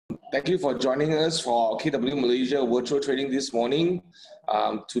Thank you for joining us for KW Malaysia virtual trading this morning.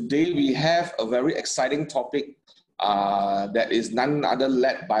 Today we have a very exciting topic that is none other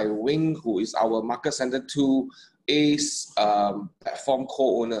led by Wing, who is our Market Center 2 ACE platform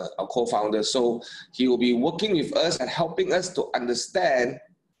co-owner or co-founder. So he will be working with us and helping us to understand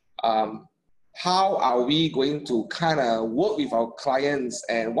how are we going to kind of work with our clients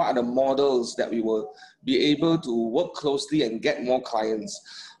and what are the models that we will be able to work closely and get more clients.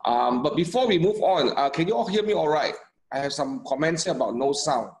 But before we move on, can you all hear me all right? I have some comments here about no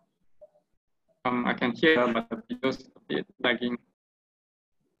sound. I can hear, but the video's a bit lagging.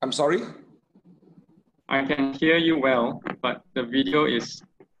 I'm sorry? I can hear you well, but the video is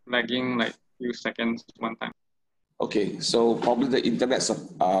lagging like few seconds one time. Okay, so probably the internet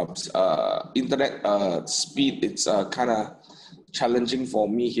speed, it's kind of challenging for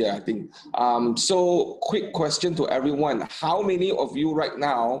me here, I think. So quick question to everyone. How many of you right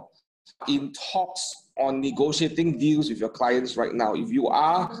now in talks on negotiating deals with your clients right now? If you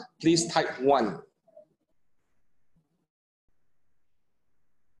are, please type 1.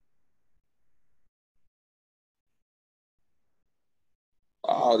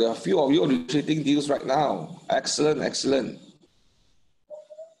 Oh, there are a few of you negotiating deals right now. Excellent, excellent.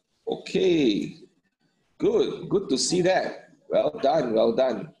 Okay, good to see that. Well done, well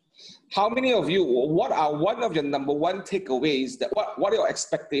done. How many of you, what are one of your number one takeaways, that what are your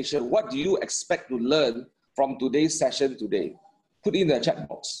expectations? What do you expect to learn from today's session today? Put in the chat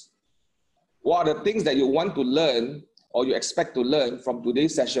box. What are the things that you want to learn or you expect to learn from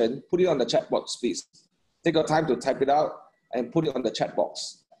today's session? Put it on the chat box, please. Take your time to type it out and put it on the chat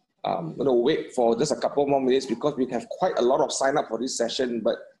box. I'm going to wait for just a couple more minutes because we have quite a lot of sign up for this session,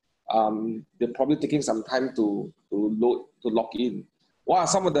 but they're probably taking some time to log in. What are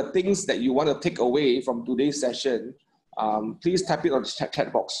some of the things that you want to take away from today's session? Please type it on the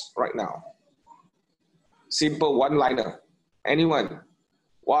chat box right now. Simple one-liner. Anyone?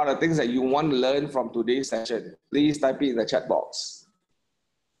 What are the things that you want to learn from today's session? Please type it in the chat box.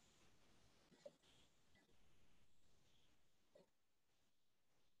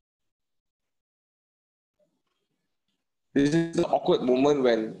 This is the awkward moment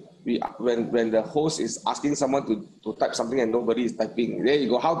when the host is asking someone to type something and nobody is typing. There you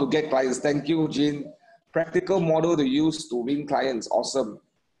go. How to get clients. Thank you, Jean. Practical model to use to win clients. Awesome.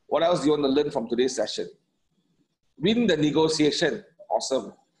 What else do you want to learn from today's session? Win the negotiation.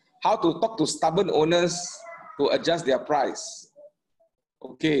 Awesome. How to talk to stubborn owners to adjust their price.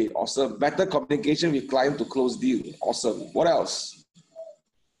 Okay, awesome. Better communication with client to close deal. Awesome. What else?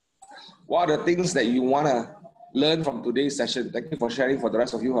 What are the things that you want to learn from today's session? Thank you for sharing. For the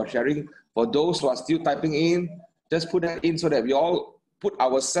rest of you who are sharing, for those who are still typing in, just put that in so that we all put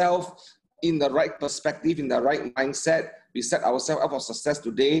ourselves in the right perspective, in the right mindset. We set ourselves up for success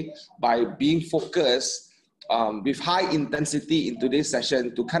today by being focused with high intensity in today's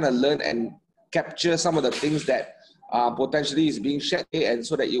session to kind of learn and capture some of the things that potentially is being shared, and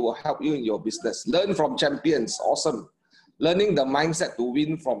so that it will help you in your business. Learn from champions. Awesome. Learning the mindset to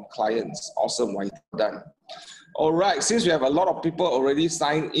win from clients. Awesome. Well done. All right, since we have a lot of people already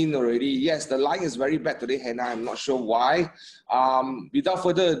signed in already, yes, the line is very bad today, Hannah. I'm not sure why. Without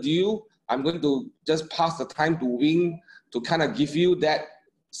further ado, I'm going to just pass the time to Wing to kind of give you that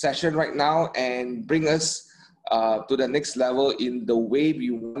session right now and bring us to the next level in the way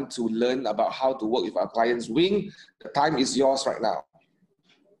we want to learn about how to work with our clients. Wing, the time is yours right now.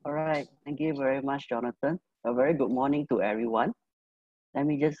 All right, thank you very much, Jonathan. A very good morning to everyone. Let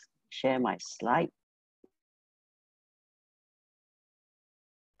me just share my slide.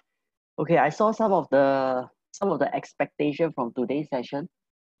 Okay, I saw some of the expectation from today's session.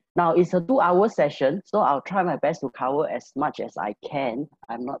 Now it's a 2-hour session, so I'll try my best to cover as much as I can.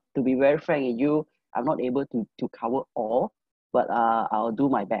 To be very frank with you, I'm not able to cover all, but I'll do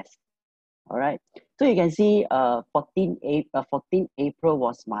my best. All right. So you can see 14 April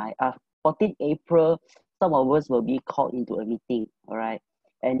was my 14 April. Some of us will be called into a meeting. All right.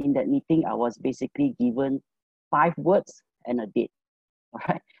 And in that meeting, I was basically given 5 words and a date. All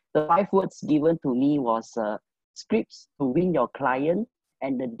right. The 5 words given to me was scripts to win your client,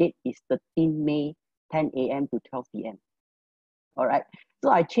 and the date is 13 May, 10 a.m. to 12 p.m. All right. So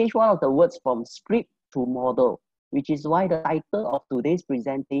I changed one of the words from script to model, which is why the title of today's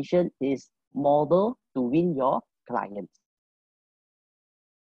presentation is Model to Win Your Clients.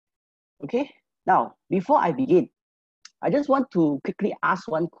 Okay. Now, before I begin, I just want to quickly ask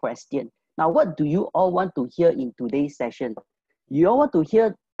one question. Now, what do you all want to hear in today's session? You all want to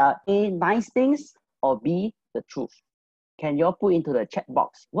hear A, nice things, or B, the truth? Can you all put into the chat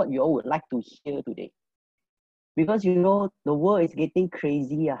box what you all would like to hear today? Because you know the world is getting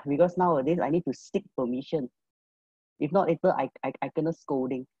crazy. Because nowadays I need to seek permission. If not, later I gonna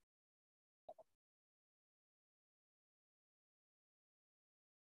scolding.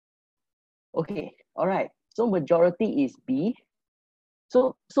 Okay, all right. So majority is B.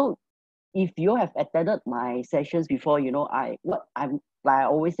 So if you have attended my sessions before, you know I'm like I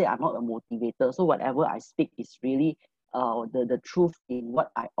always say, I'm not a motivator. So whatever I speak is really the truth in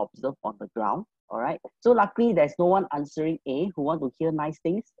what I observe on the ground. All right. So luckily there's no one answering A who want to hear nice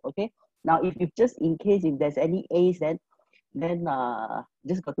things. Okay. Now if just in case if there's any A's, then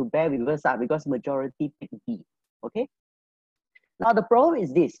just got to bear with us because majority pick B. Okay. Now the problem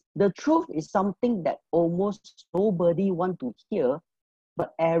is this: the truth is something that almost nobody want to hear,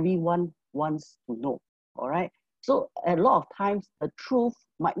 but everyone wants to know. All right. So a lot of times the truth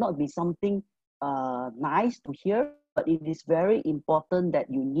might not be something nice to hear, but it is very important that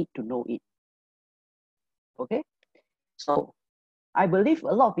you need to know it. Okay. So I believe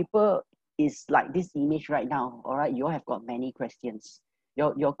a lot of people is like this image right now. All right. You all have got many questions.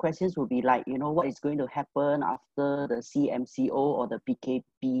 Your questions will be like, you know, what is going to happen after the CMCO or the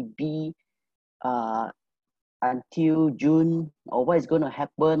PKPB until June, or what is going to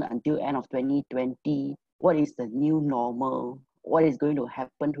happen until end of 2020? What is the new normal? What is going to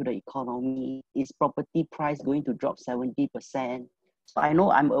happen to the economy? Is property price going to drop 70%? So I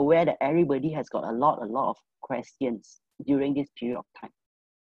know, I'm aware that everybody has got a lot of questions during this period of time.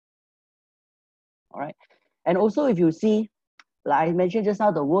 All right. And also if you see, like I mentioned just now,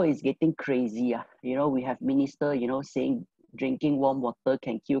 the world is getting crazy. You know, we have minister, you know, saying drinking warm water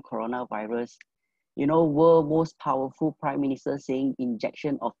can kill coronavirus. You know, world most powerful prime minister saying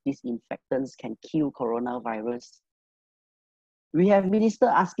injection of disinfectants can kill coronavirus. We have minister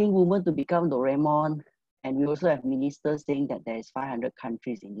asking women to become Doraemon, and we also have ministers saying that there is 500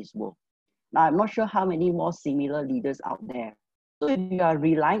 countries in this world. Now, I'm not sure how many more similar leaders out there. So if you are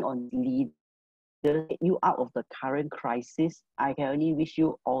relying on leaders to get you out of the current crisis, I can only wish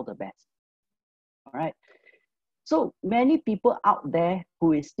you all the best. All right. So many people out there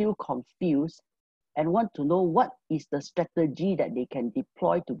who is still confused and want to know what is the strategy that they can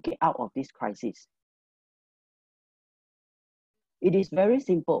deploy to get out of this crisis. It is very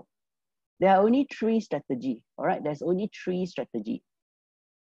simple. There are only three strategies. All right. There's only three strategies.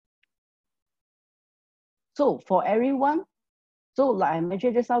 So for everyone, so like I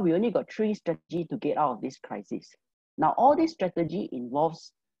mentioned just now, we only got three strategies to get out of this crisis. Now, all this strategy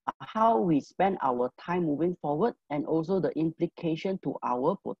involves how we spend our time moving forward and also the implication to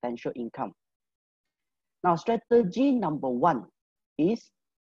our potential income. Now, strategy number one is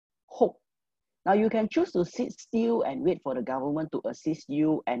hope. Now, you can choose to sit still and wait for the government to assist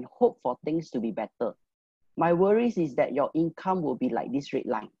you and hope for things to be better. My worries is that your income will be like this red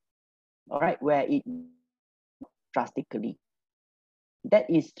line, all right, where it drastically. That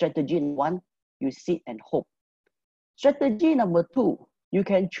is strategy number one, you sit and hope. Strategy number two, you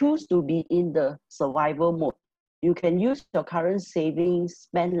can choose to be in the survival mode. You can use your current savings,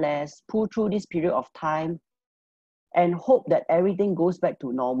 spend less, pull through this period of time, and hope that everything goes back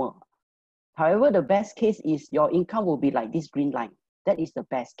to normal. However, the best case is your income will be like this green line. That is the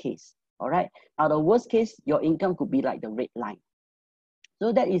best case, all right? Now, the worst case, your income could be like the red line.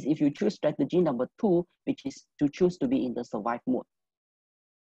 So that is if you choose strategy number two, which is to choose to be in the survive mode.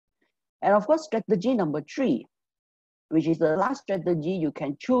 And of course, strategy number three, which is the last strategy, you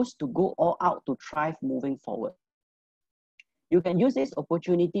can choose to go all out to thrive moving forward. You can use this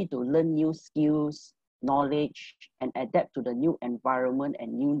opportunity to learn new skills, knowledge, and adapt to the new environment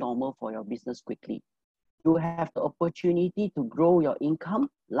and new normal for your business quickly. You have the opportunity to grow your income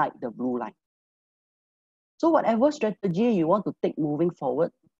like the blue line. So whatever strategy you want to take moving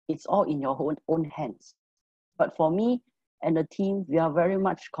forward, it's all in your own hands. But for me and the team, we are very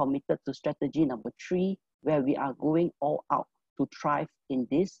much committed to strategy number three, where we are going all out to thrive in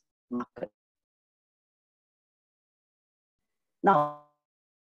this market. Now,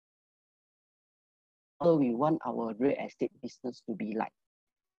 we want our real estate business to be like.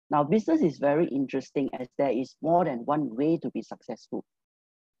 Now, business is very interesting as there is more than one way to be successful.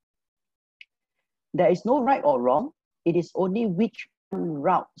 There is no right or wrong. It is only which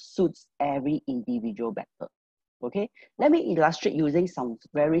route suits every individual better. Okay, let me illustrate using some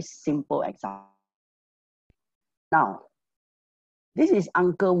very simple example. Now, this is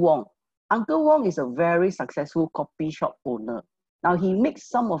Uncle Wong. Uncle Wong is a very successful coffee shop owner. Now, he makes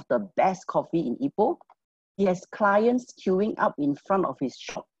some of the best coffee in Ipoh. He has clients queuing up in front of his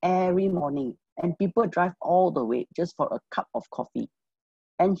shop every morning, and people drive all the way just for a cup of coffee.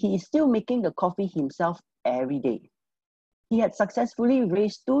 And he is still making the coffee himself every day. He had successfully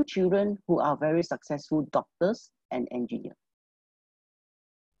raised 2 children who are very successful doctors and engineers.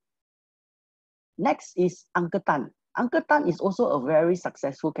 Next is Uncle Tan. Uncle Tan is also a very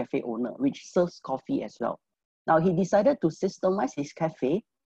successful cafe owner, which serves coffee as well. Now, he decided to systemize his cafe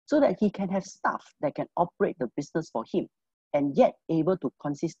so that he can have staff that can operate the business for him and yet able to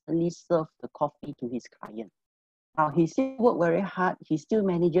consistently serve the coffee to his client. Now, he still works very hard. He still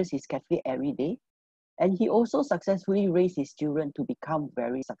manages his cafe every day. And he also successfully raised his children to become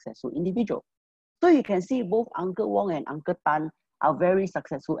very successful individuals. So you can see both Uncle Wong and Uncle Tan are very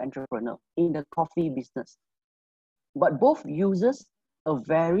successful entrepreneurs in the coffee business. But both uses a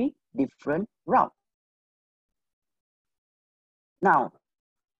very different route. Now,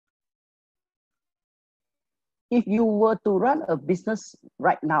 if you were to run a business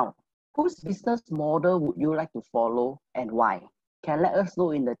right now, whose business model would you like to follow and why? Can let us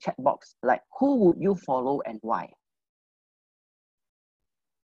know in the chat box, like who would you follow and why?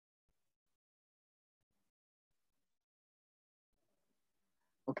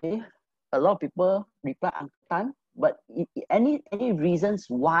 Okay, a lot of people reply Uncle Tan, but any reasons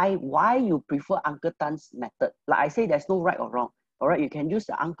why you prefer Uncle Tan's method? Like I say, there's no right or wrong. All right, you can use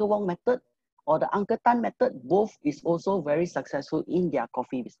the Uncle Wong method or the Uncle Tan method. Both is also very successful in their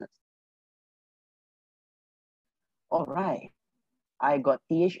coffee business. All right, I got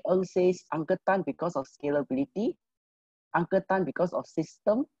TH Eng says Uncle Tan because of scalability, Uncle Tan because of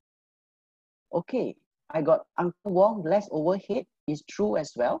system. Okay, I got Uncle Wong, less overhead is true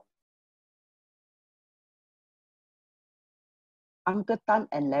as well. Uncle Tan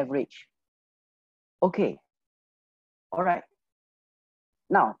and leverage. Okay, all right.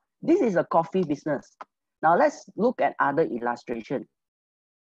 Now, this is a coffee business. Now, let's look at other illustration.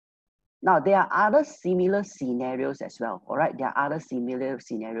 Now, there are other similar scenarios as well, all right? There are other similar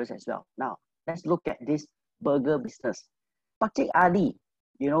scenarios as well. Now, let's look at this burger business. Pakcik Ali,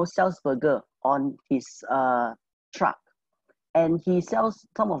 sells burger on his truck. And he sells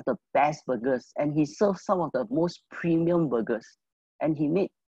some of the best burgers. And he serves some of the most premium burgers. And he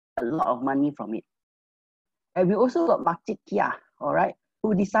made a lot of money from it. And we also got Makcik Kia, all right,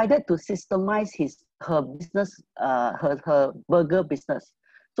 who decided to systemize her business, her burger business,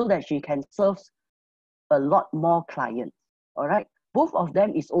 so that she can serve a lot more clients. All right, both of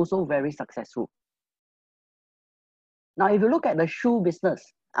them is also very successful. Now, if you look at the shoe business,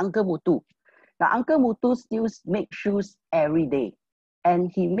 Uncle Mutu. Now, Uncle Mutu still makes shoes every day,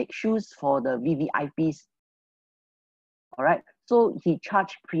 and he makes shoes for the VVIPs. All right, so he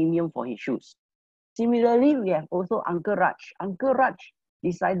charged premium for his shoes. Similarly, we have also Uncle Raj. Uncle Raj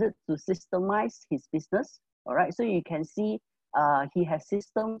decided to systemize his business. All right, so you can see he has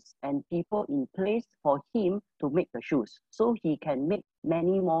systems and people in place for him to make the shoes. So he can make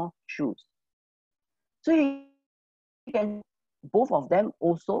many more shoes. So you can, both of them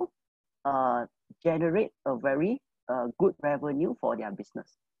also generate a very good revenue for their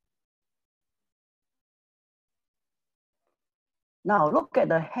business. Now look at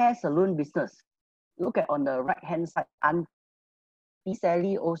the hair salon business. Look at on the right hand side, Auntie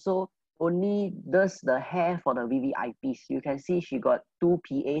Sally also only does the hair for the VVIPs. You can see she got 2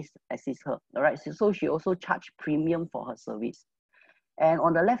 PAs assist her. All right, so she also charged premium for her service. And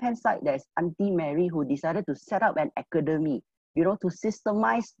on the left hand side, there's Auntie Mary who decided to set up an academy, to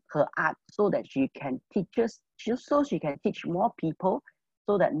systemize her art so that she can teach more people,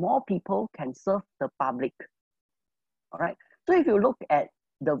 so that more people can serve the public. All right. So if you look at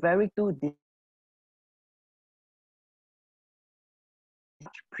the very two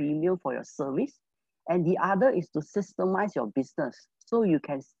premium for your service, and the other is to systemize your business so you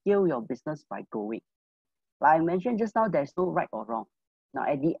can scale your business by growing. Like I mentioned just now, there's no right or wrong. Now,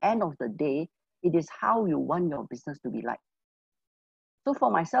 at the end of the day, it is how you want your business to be like. So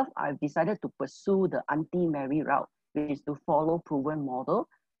for myself, I've decided to pursue the Auntie Mary route, which is to follow proven model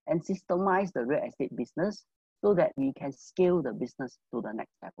and systemize the real estate business so that we can scale the business to the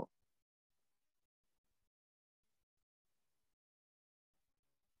next level.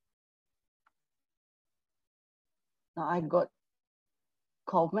 Now I got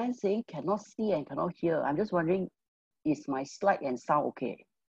comments saying cannot see and cannot hear. I'm just wondering, is my slide and sound okay?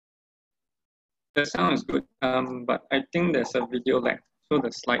 The sound is good, but I think there's a video lag, so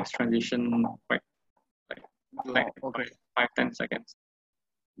the slides transition quite like okay. 5-10 seconds.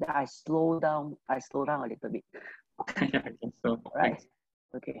 Then I slow down a little bit. Yeah, I think so. Right.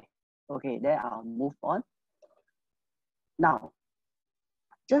 Okay, then I'll move on. Now,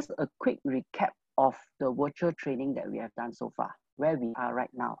 just a quick recap of the virtual training that we have done so far, where we are right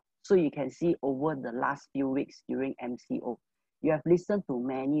now. So you can see over the last few weeks during MCO, you have listened to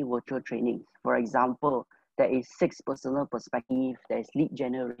many virtual trainings. For example, there is 6 personal perspective, there is lead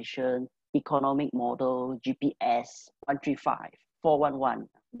generation, economic model, GPS, 135, 411,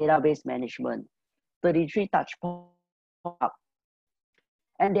 database management, 33 touch points,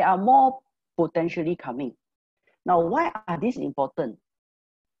 and there are more potentially coming. Now, why are these important?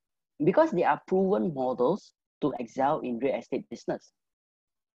 Because they are proven models to excel in real estate business.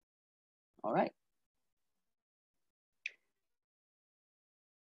 All right.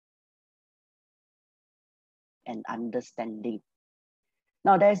 And understanding.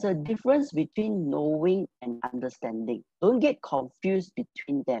 Now, there's a difference between knowing and understanding. Don't get confused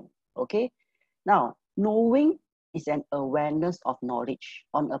between them, okay? Now, knowing is an awareness of knowledge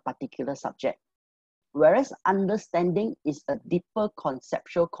on a particular subject, whereas understanding is a deeper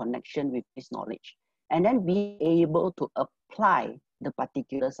conceptual connection with this knowledge, and then be able to apply the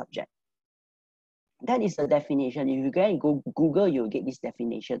particular subject. That is the definition. If you can go Google, you'll get this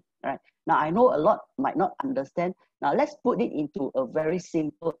definition, right? Now, I know a lot might not understand. Now, let's put it into a very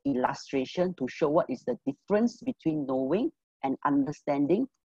simple illustration to show what is the difference between knowing and understanding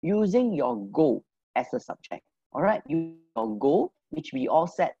using your goal as a subject, all right? Your goal, which we all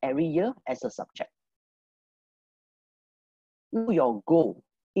set every year as a subject. Your goal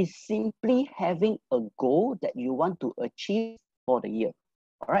is simply having a goal that you want to achieve for the year,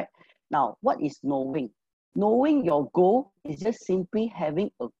 all right? Now, what is knowing? Knowing your goal is just simply having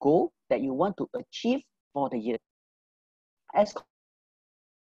a goal that you want to achieve for the year. As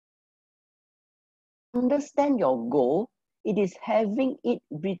understand your goal, it is having it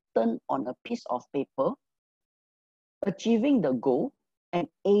written on a piece of paper, achieving the goal, and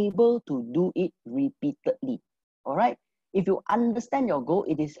able to do it repeatedly. All right. If you understand your goal,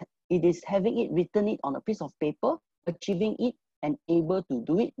 it is having it written it on a piece of paper, achieving it, and able to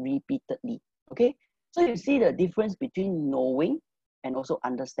do it repeatedly. Okay, so you see the difference between knowing and also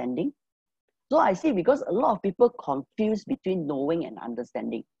understanding. So I see, because a lot of people confuse between knowing and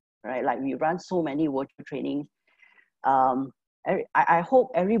understanding, right? Like, we run so many virtual trainings. I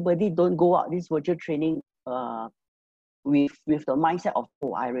hope everybody don't go out this virtual training with the mindset of,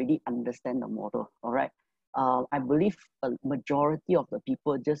 oh, I already understand the model. All right. I believe a majority of the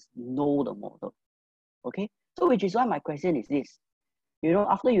people just know the model. Okay. So which is why my question is this, you know,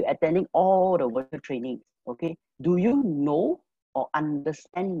 after you attending all the virtual trainings, okay, do you know or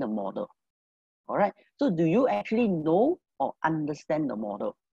understand the model? All right. So do you actually know or understand the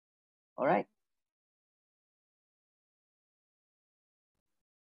model? All right.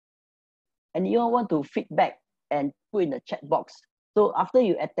 And you all want to feedback and put in the chat box. So after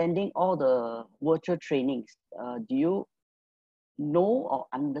you attending all the virtual trainings, do you know or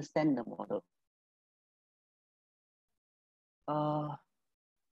understand the model?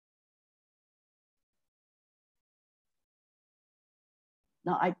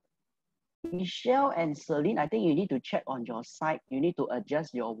 Now, Michelle and Celine, I think you need to check on your side. You need to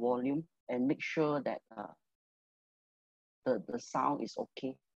adjust your volume and make sure that the sound is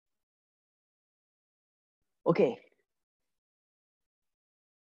okay. Okay.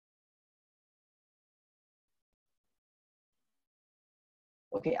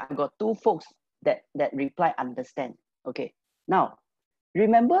 Okay, I've got 2 folks that reply understand. Okay, now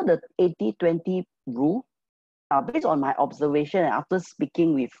remember the 80-20 rule? Now, based on my observation and after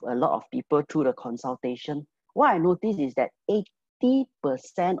speaking with a lot of people through the consultation, what I noticed is that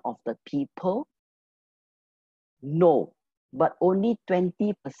 80% of the people know, but only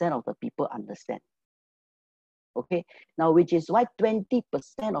 20% of the people understand. Okay, now which is why 20%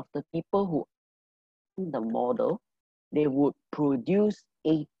 of the people who the model, they would produce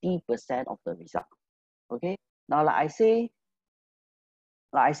 80% of the result. Okay, now like I say,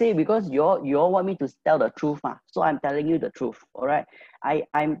 because you all want me to tell the truth, so I'm telling you the truth. All right, it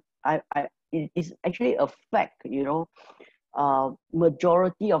is actually a fact, you know.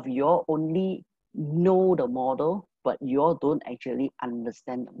 Majority of you all only know the model, but you all don't actually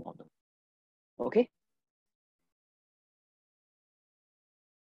understand the model. Okay.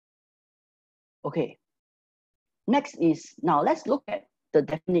 Okay. Next is, now let's look at the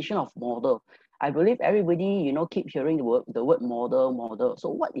definition of model. I believe everybody, you know, keep hearing the word model. So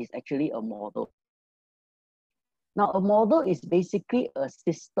what is actually a model? Now, a model is basically a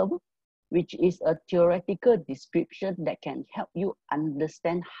system which is a theoretical description that can help you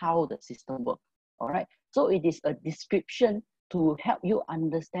understand how the system works. All right. So it is a description to help you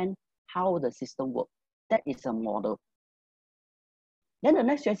understand how the system works. That is a model. Then the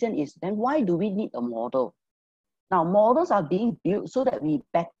next question is, then why do we need a model? Now, models are being built so that we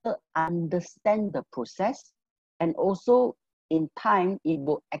better understand the process, and also in time, it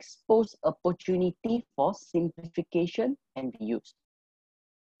will expose opportunity for simplification and reuse.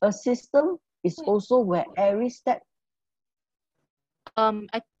 A system is also where every step.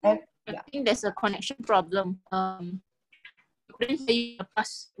 I Yeah. think there's a connection problem. Couldn't hear you the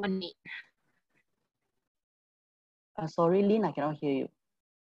past 1 minute. Sorry, Lynn, I cannot hear you.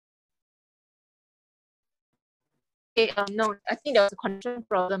 Okay, no, I think there was a connection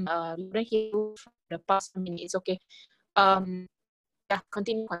problem. We couldn't hear you for the past 1 minute. It's okay. Yeah,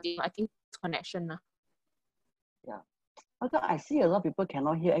 continue. I think it's connection now. I see a lot of people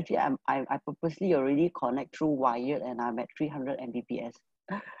cannot hear. Actually, I purposely already connect through wired and I'm at 300 Mbps.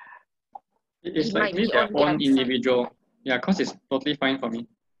 It's It might likely be their on their own side. individual. Yeah, because it's totally fine for me.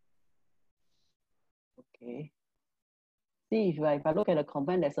 Okay. See, if I look at the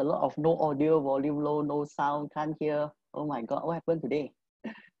comment, there's a lot of no audio, volume low, no sound, can't hear. Oh my God, what happened today?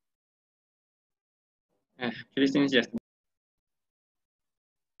 Actually, since yesterday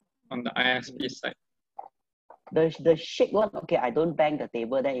on the ISP side. The shake one, okay, I don't bang the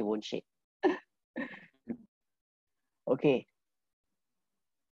table, then it won't shake. Okay.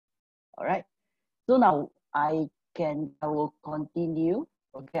 All right. So now I will continue.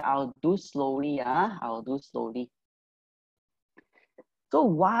 Okay, I'll do slowly. I'll do slowly. So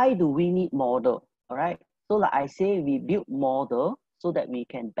why do we need model? All right. So like I say, we build model so that we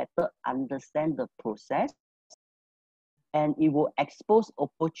can better understand the process, and it will expose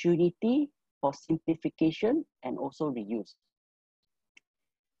opportunity for simplification and also reuse.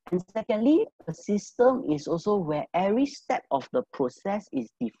 And secondly, a system is also where every step of the process is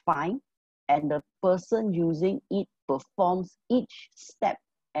defined and the person using it performs each step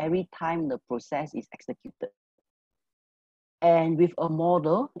every time the process is executed. And with a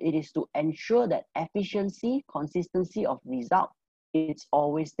model, it is to ensure that efficiency, consistency of result, it's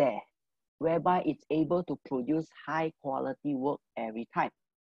always there, whereby it's able to produce high quality work every time.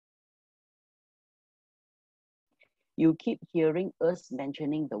 You keep hearing us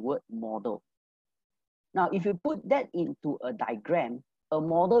mentioning the word model. Now, if you put that into a diagram, a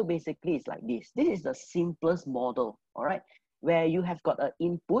model basically is like this. This is the simplest model, all right? Where you have got an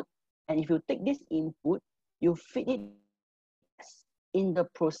input, and if you take this input, you feed it. In the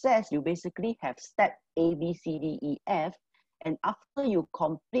process, you basically have step A, B, C, D, E, F, and after you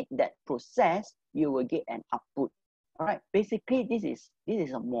complete that process, you will get an output. All right, basically this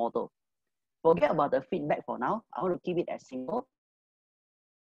is a model. Forget about the feedback for now. I want to keep it as simple.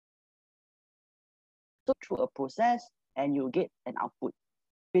 So through a process and you get an output.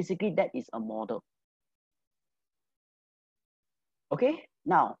 Basically, that is a model. Okay,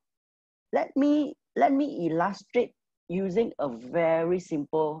 now let me illustrate using a very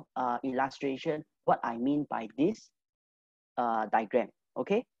simple illustration what I mean by this diagram.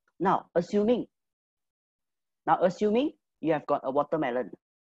 Okay, now assuming you have got a watermelon.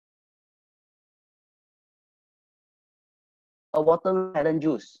 A watermelon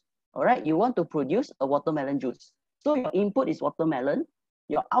juice. All right, you want to produce a watermelon juice. So your input is watermelon,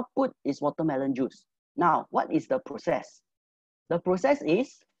 your output is watermelon juice. Now, what is the process? The process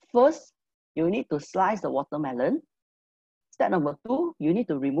is, first, you need to slice the watermelon. Step number 2, you need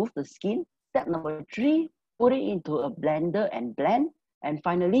to remove the skin. Step number 3, put it into a blender and blend. And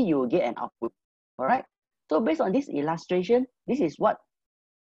finally, you will get an output. All right. So based on this illustration, this is what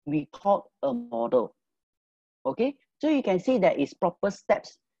we call a model. Okay. So you can see there is proper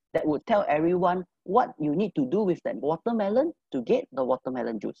steps that would tell everyone what you need to do with that watermelon to get the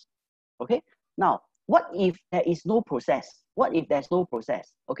watermelon juice. Okay. Now, what if there is no process? What if there's no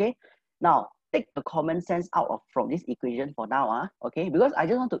process? Okay. Now, take the common sense out of from this equation for now. Okay, because I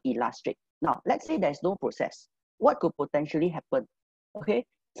just want to illustrate. Now, let's say there's no process. What could potentially happen? Okay,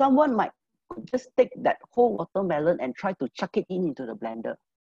 someone might just take that whole watermelon and try to chuck it into the blender.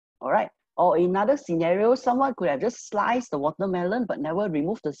 All right. Or in another scenario, someone could have just sliced the watermelon but never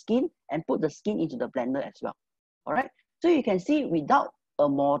removed the skin and put the skin into the blender as well. All right. So you can see without a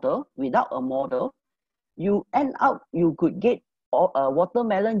model, you end up, you could get a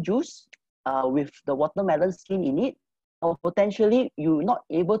watermelon juice with the watermelon skin in it, or potentially you're not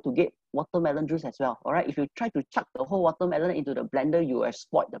able to get watermelon juice as well. All right. If you try to chuck the whole watermelon into the blender, you have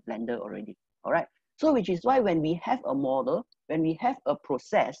spoiled the blender already. All right. So which is why when we have a model, when we have a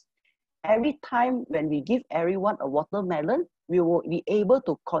process, every time when we give everyone a watermelon, we will be able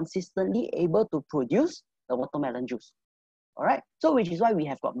to consistently able to produce the watermelon juice. All right. So which is why we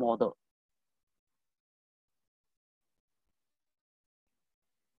have got model.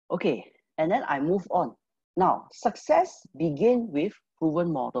 Okay, and then I move on. Now, success begins with proven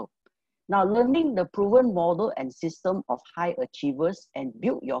model. Now, learning the proven model and system of high achievers and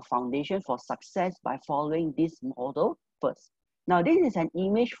build your foundation for success by following this model first. Now, this is an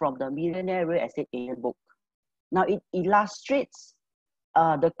image from the Millionaire Real Estate Agent book. Now, it illustrates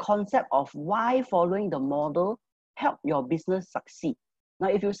the concept of why following the model help your business succeed. Now,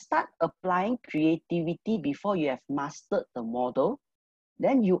 if you start applying creativity before you have mastered the model,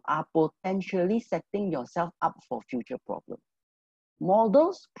 then you are potentially setting yourself up for future problems.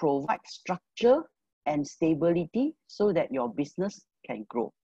 Models provide structure and stability so that your business can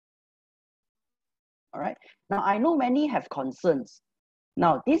grow. All right. Now, I know many have concerns.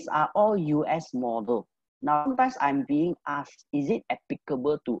 Now, these are all US model. Now, sometimes I'm being asked, is it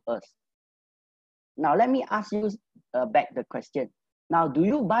applicable to us? Now, let me ask you back the question. Now, do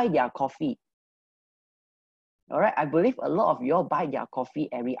you buy their coffee? All right, I believe a lot of you all buy their coffee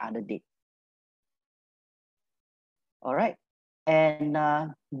every other day. All right, and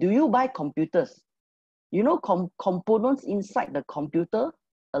do you buy computers? You know, components inside the computer,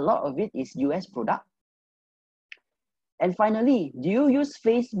 a lot of it is US product. And finally, do you use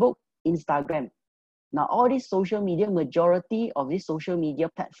Facebook, Instagram? Now, all these social media, majority of these social media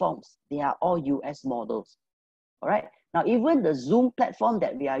platforms, they are all US models. All right. Now, even the Zoom platform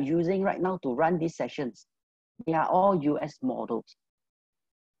that we are using right now to run these sessions, they are all US models.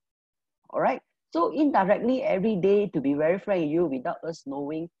 All right. So indirectly, every day, to be very frank with you, without us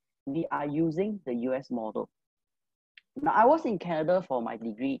knowing, we are using the US model. Now, I was in Canada for my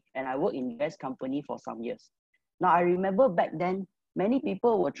degree, and I worked in US company for some years. Now, I remember back then, many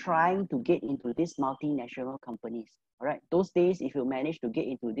people were trying to get into these multinational companies. All right. Those days, if you manage to get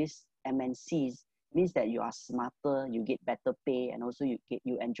into these MNCs, means that you are smarter, you get better pay, and also you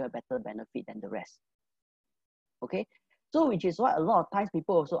enjoy better benefit than the rest. Okay. So which is why a lot of times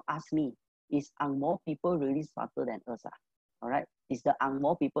people also ask me, is Angmo people really smarter than us? All right. Is the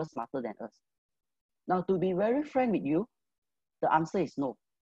Angmo people smarter than us? Now, to be very frank with you, the answer is no.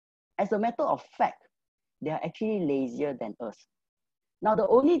 As a matter of fact, they are actually lazier than us. Now, the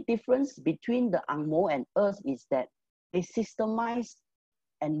only difference between the Angmo and us is that they systemize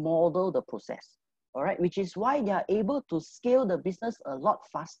and model the process, all right, which is why they are able to scale the business a lot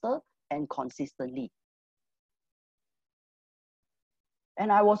faster and consistently.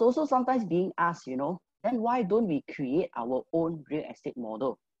 And I was also sometimes being asked, you know, then why don't we create our own real estate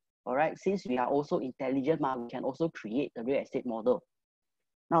model? All right, since we are also intelligent, we can also create the real estate model.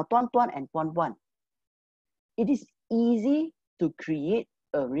 Now, Tuan and Puan, it is easy to create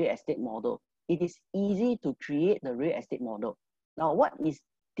a real estate model. It is easy to create the real estate model. Now, what is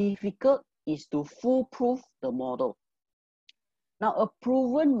difficult is to foolproof the model. Now, a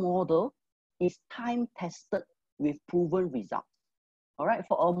proven model is time tested with proven results. All right,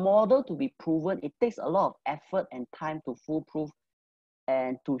 for a model to be proven, it takes a lot of effort and time to foolproof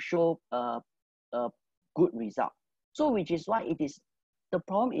and to show a good result. So, which is why the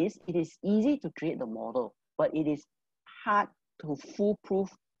problem is, it is easy to create the model, but it is hard to foolproof,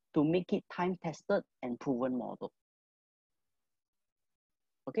 to make it time tested and proven model.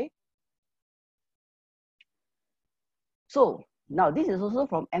 Okay. So now this is also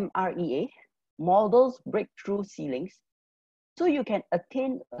from MREA, models break through ceilings. So you can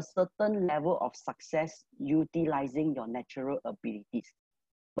attain a certain level of success utilizing your natural abilities,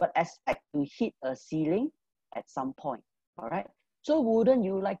 but expect to hit a ceiling at some point, all right? So wouldn't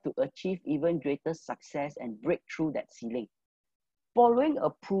you like to achieve even greater success and break through that ceiling? Following a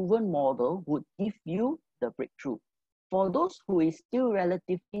proven model would give you the breakthrough. For those who is still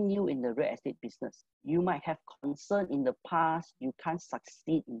relatively new in the real estate business, you might have concern in the past you can't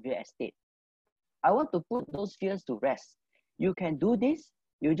succeed in real estate. I want to put those fears to rest. You can do this,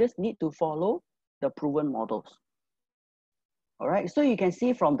 you just need to follow the proven models. All right, so you can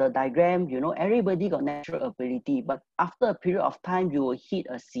see from the diagram, you know, everybody got natural ability, but after a period of time, you will hit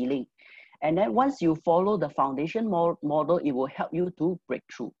a ceiling. And then once you follow the foundation model, it will help you to break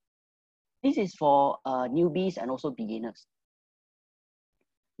through. This is for newbies and also beginners.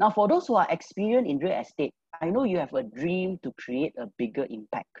 Now, for those who are experienced in real estate, I know you have a dream to create a bigger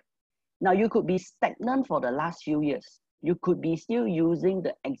impact. Now, you could be stagnant for the last few years. You could be still using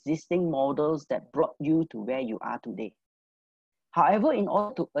the existing models that brought you to where you are today. However, in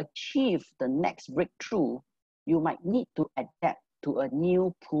order to achieve the next breakthrough, you might need to adapt to a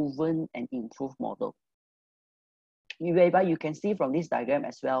new, proven, and improved model. Whereby you can see from this diagram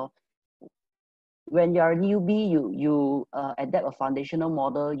as well, when you're a newbie, you adapt a foundational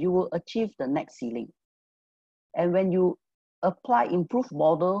model, you will achieve the next ceiling. And when you apply improved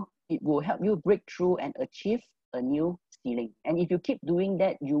model, it will help you break through and achieve a new ceiling. And if you keep doing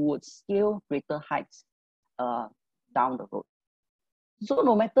that, you would scale greater heights down the road. So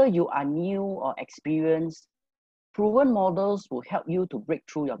no matter you are new or experienced, proven models will help you to break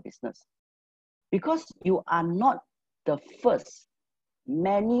through your business. Because you are not the first,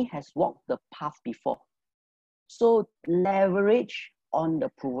 many has walked the path before. So leverage on the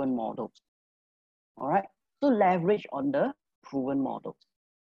proven models. All right, so leverage on the proven models.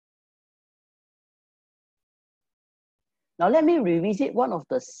 Now let me revisit one of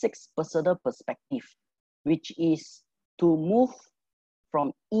the 6 personal perspective, which is to move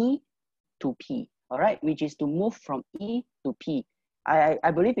from E to P, all right, which is to move from E to P. I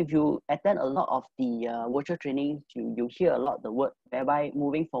believe if you attend a lot of the virtual training, you hear a lot the word, whereby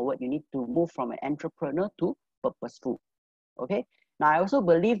moving forward, you need to move from an entrepreneur to purposeful, okay? Now, I also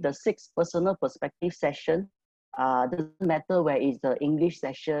believe the 6 personal perspective session, doesn't matter where it's the English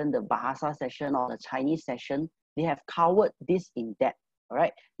session, the Bahasa session, or the Chinese session, they have covered this in depth, all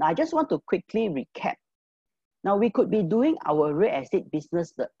right? Now, I just want to quickly recap. Now, we could be doing our real estate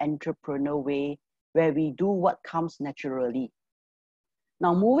business the entrepreneur way, where we do what comes naturally.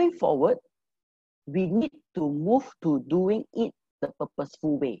 Now, moving forward, we need to move to doing it the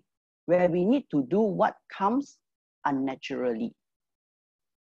purposeful way, where we need to do what comes unnaturally.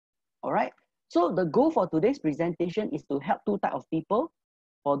 All right. So the goal for today's presentation is to help 2 types of people.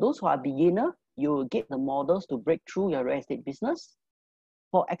 For those who are beginner, you will get the models to break through your real estate business.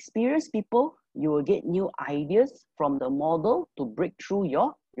 For experienced people, you will get new ideas from the model to break through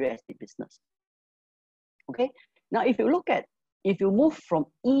your real estate business. Okay. Now, if you move from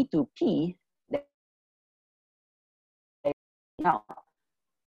E to P, now,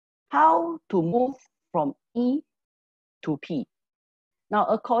 how to move from E to P? Now,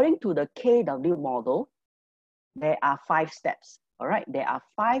 according to the KW model, there are 5 steps, all right? There are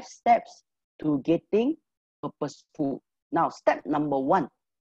 5 steps to getting purposeful. Now, step number 1,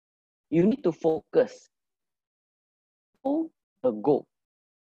 you need to focus on the goal.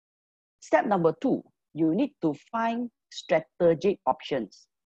 Step number 2, you need to find strategic options.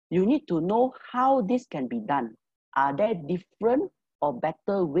 You need to know how this can be done. Are there different or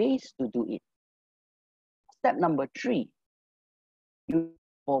better ways to do it? Step number 3, you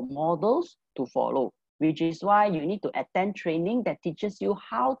for models to follow, which is why you need to attend training that teaches you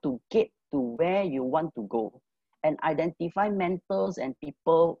how to get to where you want to go and identify mentors and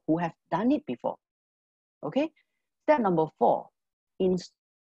people who have done it before. Okay. Step number 4,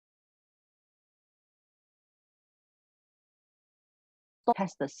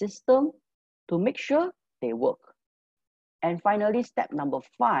 test the system to make sure they work. And finally, step number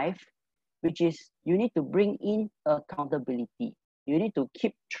 5, which is you need to bring in accountability. You need to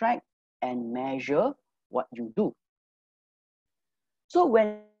keep track and measure what you do. So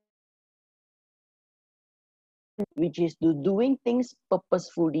which is to doing things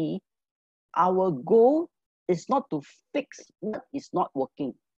purposefully, our goal is not to fix what is not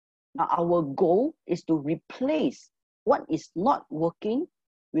working. Now, our goal is to replace what is not working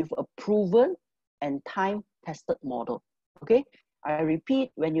with a proven and time-tested model. Okay, I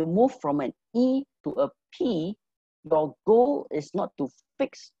repeat, when you move from an E to a P, your goal is not to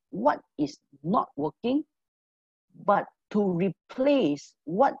fix what is not working, but to replace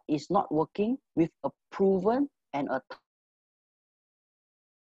what is not working with a proven and a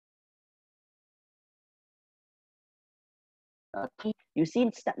you see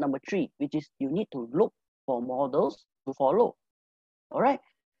step number 3, which is you need to look for models to follow. All right.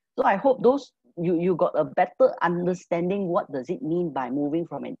 So I hope those you got a better understanding what does it mean by moving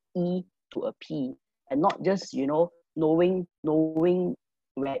from an E to a P, and not just knowing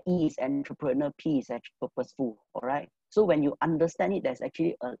where E is entrepreneur, P is actually purposeful. All right. So when you understand it, there's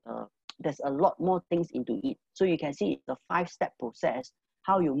actually there's a lot more things into it. So you can see it's a 5-step process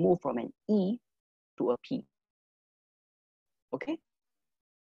how you move from an E to a P. Okay.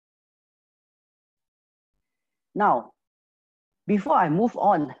 Now, before I move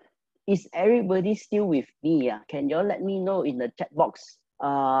on, is everybody still with me? Can you all let me know in the chat box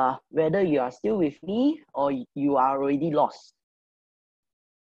whether you are still with me or you are already lost?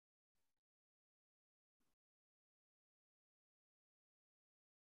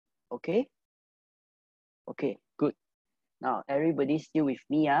 Okay. Okay, good. Now everybody's still with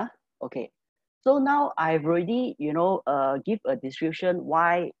me. Okay. So now I've already, give a description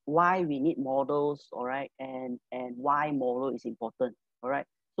why we need models, all right, and why model is important, all right,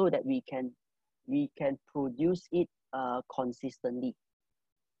 so that we can produce it consistently.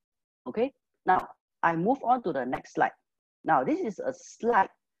 Okay. Now I move on to the next slide. Now this is a slide.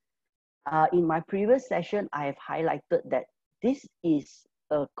 In my previous session, I have highlighted that this is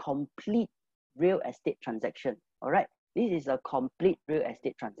a complete real estate transaction. All right. This is a complete real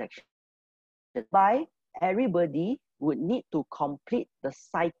estate transaction. By everybody would need to complete the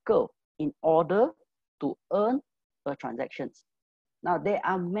cycle in order to earn the transactions. Now, there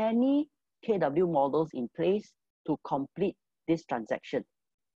are many KW models in place to complete this transaction.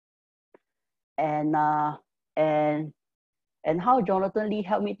 And And how Jonathan Lee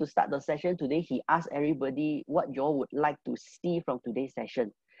helped me to start the session today, he asked everybody what you all would like to see from today's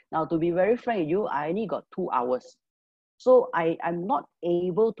session. Now, to be very frank with you, I only got 2 hours. So I'm not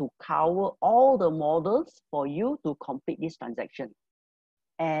able to cover all the models for you to complete this transaction.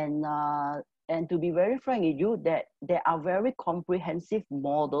 And to be very frank with you, that there are very comprehensive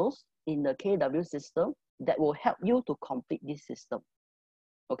models in the KW system that will help you to complete this system.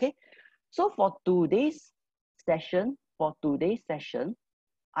 Okay, so for today's session,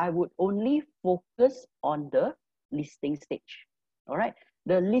 I would only focus on the listing stage. All right,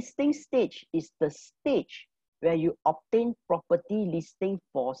 the listing stage is the stage where you obtain property listing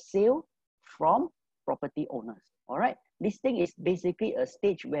for sale from property owners. All right, listing is basically a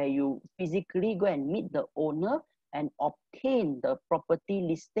stage where you physically go and meet the owner and obtain the property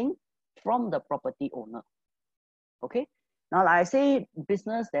listing from the property owner. Okay, now like I say,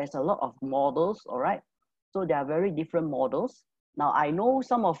 business, there's a lot of models. All right, so there are very different models. Now I know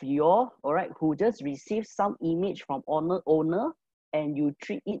some of you all right, who just received some image from owner and you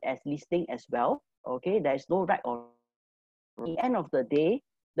treat it as listing as well. Okay, there's no right or wrong. At the end of the day,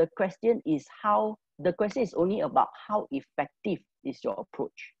 the question is only about how effective is your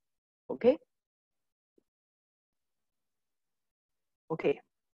approach. Okay. Okay.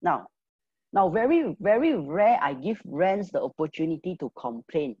 Now very, very rare I give rents the opportunity to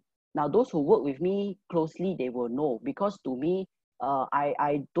complain. Now, those who work with me closely, they will know, because to me,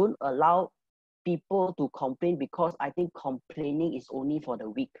 I don't allow people to complain, because I think complaining is only for the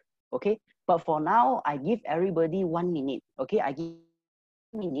weak. Okay, but for now, I give everybody 1 minute. Okay, I give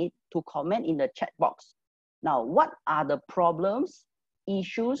 1 minute to comment in the chat box. Now, what are the problems,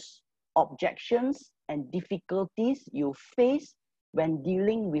 issues, objections, and difficulties you face when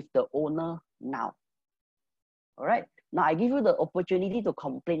dealing with the owner now? All right, now I give you the opportunity to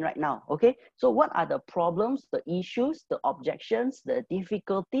complain right now. Okay, so what are the problems, the issues, the objections, the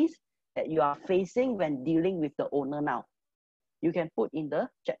difficulties that you are facing when dealing with the owner now? You can put in the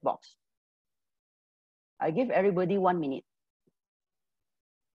chat box. I give everybody 1 minute.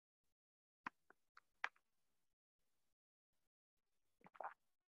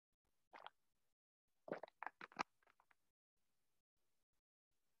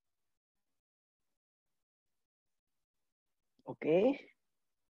 Okay,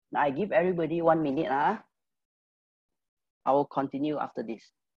 now I give everybody 1 minute. I will continue after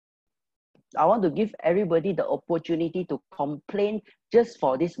this. I want to give everybody the opportunity to complain just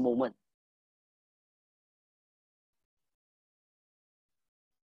for this moment.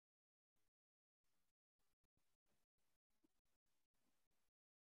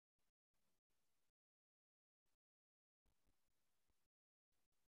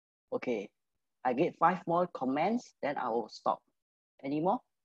 Okay, I get 5 more comments, then I will stop. Any more?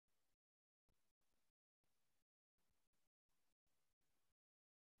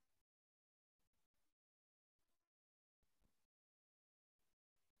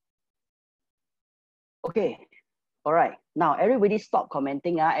 Okay, all right. Now everybody stop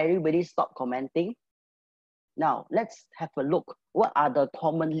commenting. Everybody stop commenting. Now let's have a look. What are the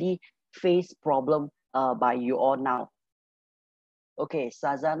commonly faced problem by you all now? Okay,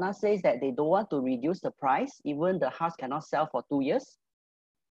 Sazana says that they don't want to reduce the price, even the house cannot sell for 2 years.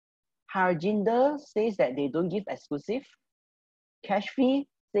 Harjinder says that they don't give exclusive. Cash fee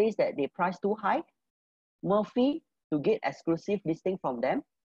says that they price too high. Murphy to get exclusive listing from them.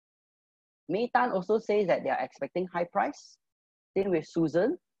 Maytan also says that they are expecting high price. Same with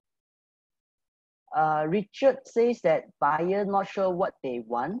Susan. Richard says that buyer not sure what they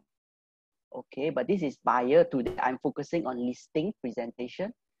want. Okay, but this is buyer today. I'm focusing on listing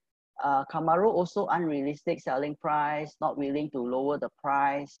presentation. Kamaru also unrealistic selling price, not willing to lower the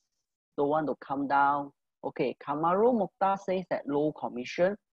price, don't want to come down. Okay, Kamaru Mukhtar says that low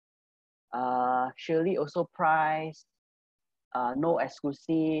commission. Shirley also price, no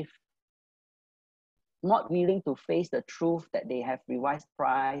exclusive, not willing to face the truth that they have revised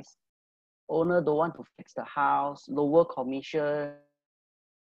price. Owner don't want to fix the house, lower commission.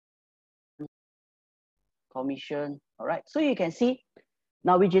 All right, so you can see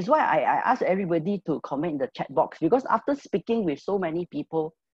now, which is why I ask everybody to comment in the chat box, because after speaking with so many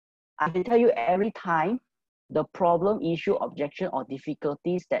people, I can tell you every time the problem, issue, objection, or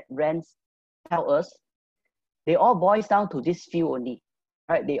difficulties that rents tell us, they all boils down to this few only,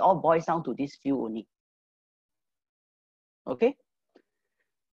 right? They all boils down to this few only. Okay,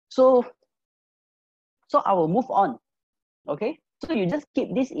 so I will move on. Okay, so you just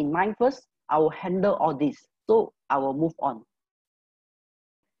keep this in mind first. I will handle all this, so I will move on.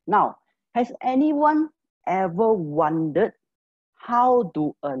 Now, has anyone ever wondered how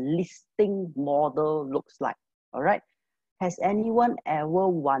do a listing model looks like? All right, Has anyone ever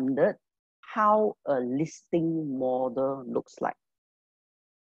wondered how a listing model looks like?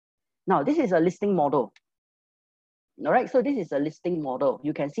 Now, this is a listing model. All right, so this is a listing model.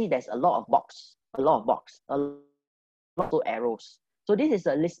 You can see there's a lot of box, a lot of arrows. So this is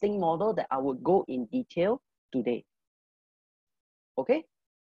a listing model that I would go in detail today. Okay,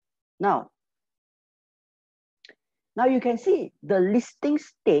 now you can see the listing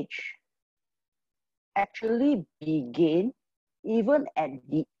stage actually begin even at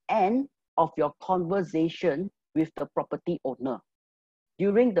the end of your conversation with the property owner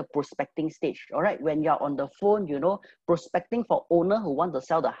during the prospecting stage. All right, when you're on the phone, you know, prospecting for owner who want to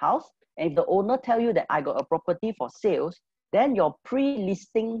sell the house, and if the owner tell you that I got a property for sales, then your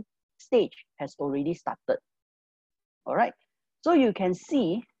pre-listing stage has already started. All right, so you can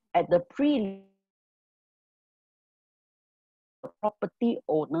see at the property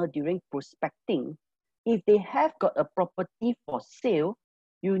owner during prospecting, if they have got a property for sale,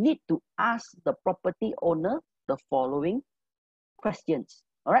 you need to ask the property owner the following questions.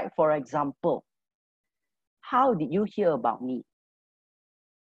 All right, for example, how did you hear about me?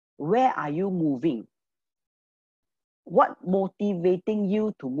 Where are you moving? What motivating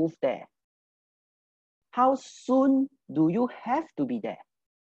you to move there? How soon do you have to be there?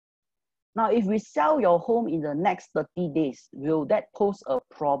 Now, if we sell your home in the next 30 days, will that pose a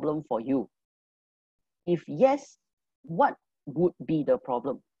problem for you? If yes, what would be the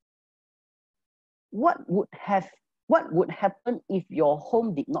problem? What would happen if your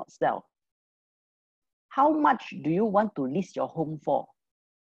home did not sell? How much do you want to list your home for?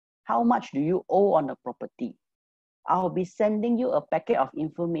 How much do you owe on the property? I'll be sending you a packet of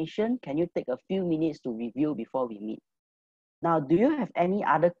information. Can you take a few minutes to review before we meet? Now, do you have any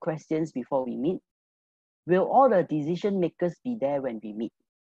other questions before we meet? Will all the decision makers be there when we meet?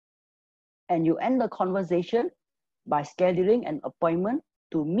 And you end the conversation by scheduling an appointment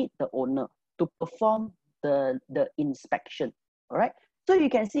to meet the owner to perform the inspection. All right. So you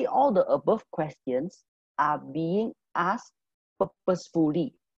can see all the above questions are being asked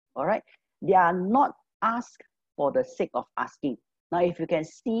purposefully. All right. They are not asked for the sake of asking. Now, if you can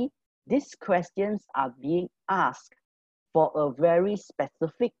see, these questions are being asked for a very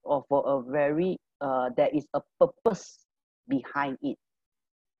specific or for a very, there is a purpose behind it.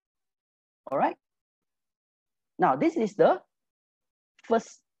 All right. Now, this is the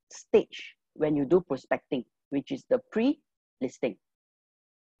first stage when you do prospecting, which is the pre-listing.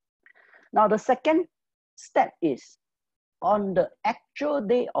 Now, the second step is on the actual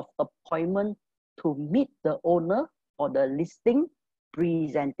day of appointment to meet the owner for the listing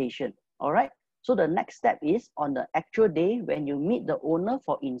presentation. All right. So the next step is on the actual day when you meet the owner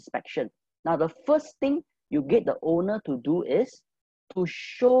for inspection. Now, the first thing you get the owner to do is to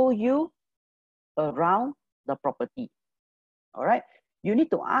show you around the property. All right. You need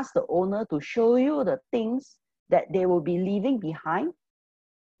to ask the owner to show you the things that they will be leaving behind,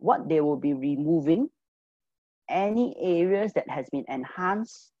 what they will be removing, any areas that has been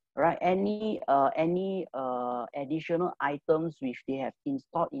enhanced, right? Any additional items which they have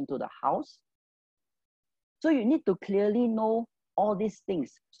installed into the house. So you need to clearly know all these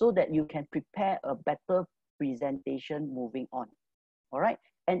things so that you can prepare a better presentation moving on. All right.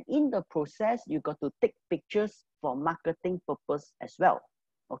 And in the process, you got to take pictures for marketing purpose as well.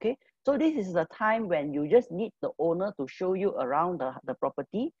 Okay. So this is the time when you just need the owner to show you around the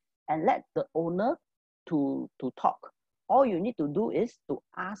property and let the owner to talk. All you need to do is to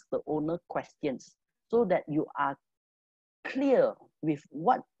ask the owner questions so that you are clear with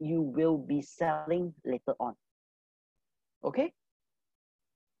what you will be selling later on. Okay.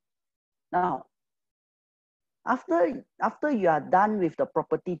 Now, after you are done with the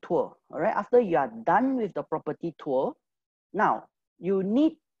property tour, all right, after you are done with the property tour, now you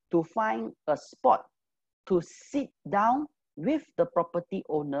need to find a spot to sit down with the property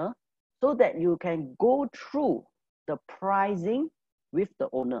owner so that you can go through the pricing with the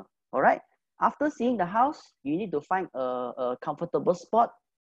owner. All right. After seeing the house, you need to find a comfortable spot.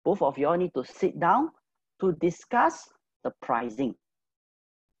 Both of you all need to sit down to discuss the pricing.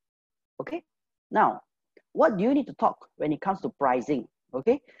 Okay. Now, what do you need to talk when it comes to pricing?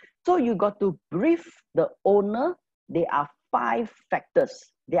 Okay. So you got to brief the owner. There are 5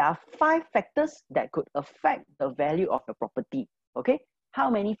 factors. There are 5 factors that could affect the value of the property. Okay. How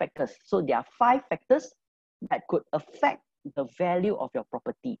many factors? So there are 5 factors that could affect the value of your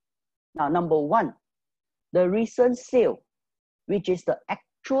property. Now, number 1, the recent sale, which is the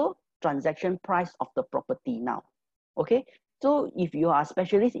actual transaction price of the property now. Okay. So if you are a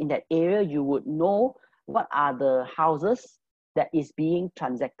specialist in that area, you would know what are the houses that is being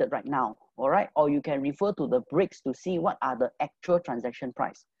transacted right now. all right? Or you can refer to the breaks to see what are the actual transaction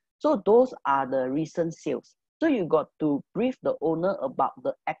price. So those are the recent sales. So you got to brief the owner about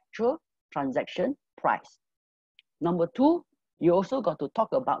the actual transaction price. Number two, you also got to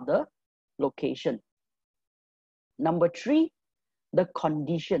talk about the location. Number three, the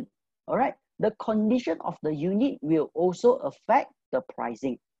condition, all right? The condition of the unit will also affect the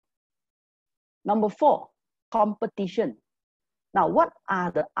pricing. Number four, competition. Now, what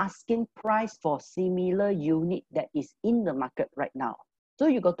are the asking price for similar unit that is in the market right now? So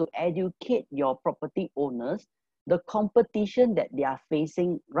you got to educate your property owners the competition that they are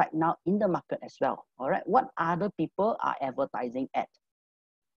facing right now in the market as well. All right, what other people are advertising at?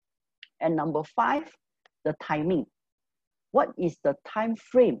 And number five, the timing. What is the time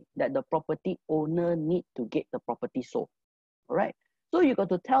frame that the property owner need to get the property sold? All right, so you got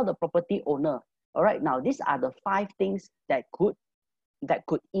to tell the property owner, all right, now these are the five things that could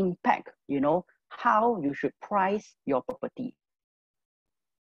impact, you know, how you should price your property.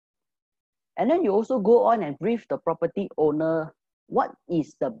 And then you also go on and brief the property owner what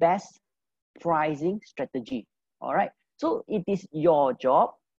is the best pricing strategy. All right, so it is your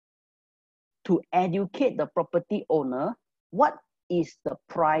job to educate the property owner what is the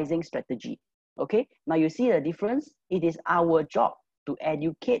pricing strategy. Okay, now you see the difference. It is our job to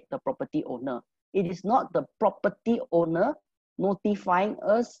educate the property owner. It is not the property owner notifying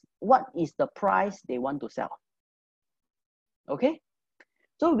us what is the price they want to sell. Okay,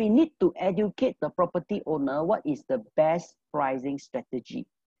 so we need to educate the property owner what is the best pricing strategy.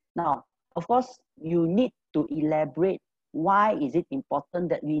 Now, of course, you need to elaborate why is it important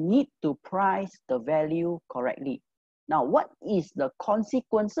that we need to price the value correctly. Now, what is the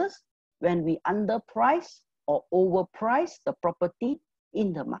consequences when we underprice or overprice the property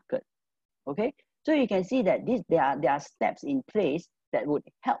in the market? Okay, so you can see that there are steps in place that would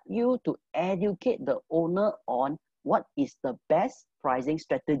help you to educate the owner on what is the best pricing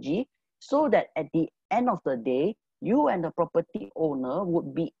strategy, so that at the end of the day, you and the property owner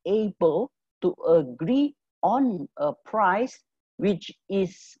would be able to agree on a price which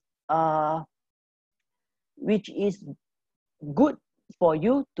is good for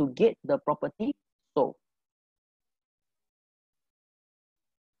you to get the property sold.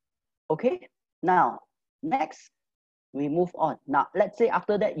 Okay, now next we move on. Now let's say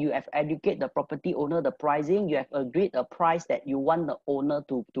after that you have educated the property owner the pricing, you have agreed a price that you want the owner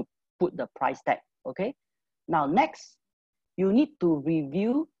to put the price tag. Okay, now next you need to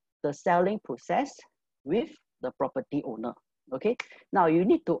review the selling process with the property owner. Okay, now you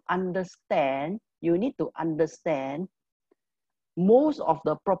need to understand most of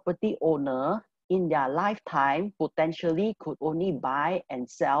the property owner in their lifetime potentially could only buy and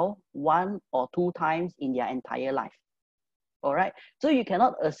sell 1 or 2 times in their entire life. All right, so you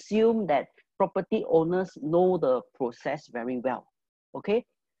cannot assume that property owners know the process very well. Okay,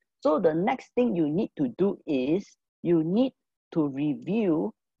 so the next thing you need to do is you need to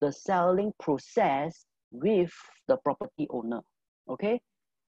review the selling process with the property owner. Okay,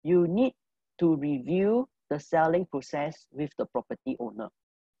 you need to review the selling process with the property owner.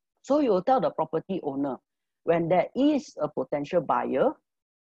 So you will tell the property owner, when there is a potential buyer,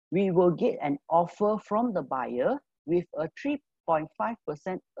 we will get an offer from the buyer with a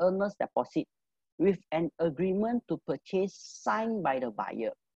 3.5% earnest deposit with an agreement to purchase signed by the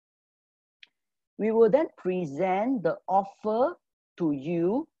buyer. We will then present the offer to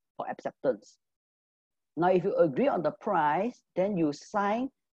you for acceptance. Now, if you agree on the price, then you sign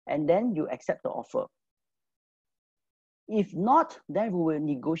and then you accept the offer. If not, then we will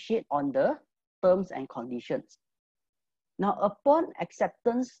negotiate on the terms and conditions. Now, upon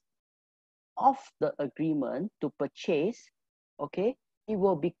acceptance of the agreement to purchase, okay, it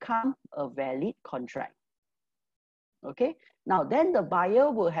will become a valid contract. Okay, now then the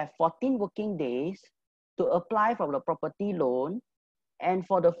buyer will have 14 working days to apply for the property loan and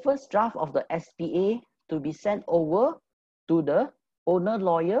for the first draft of the SPA to be sent over to the owner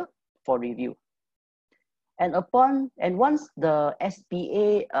lawyer for review. And once the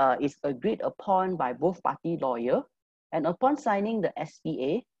SPA is agreed upon by both party lawyer, and upon signing the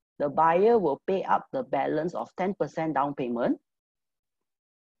SPA, the buyer will pay up the balance of 10% down payment.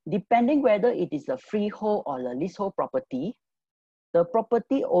 Depending whether it is a freehold or a leasehold property, the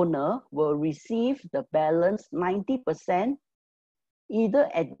property owner will receive the balance 90% either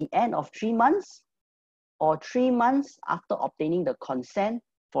at the end of 3 months or 3 months after obtaining the consent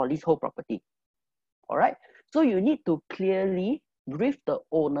for leasehold property. All right, so you need to clearly brief the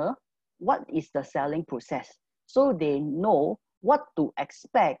owner what is the selling process so they know what to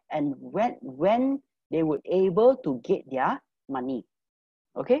expect and when they would able to get their money.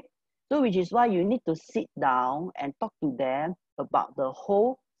 Okay, So which is why you need to sit down and talk to them about the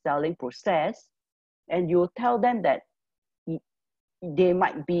whole selling process, and you tell them that they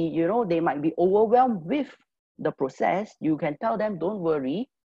might be, you know, they might be overwhelmed with the process. You can tell them, don't worry,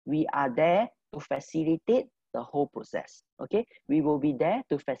 we are there to facilitate the whole process. Okay, we will be there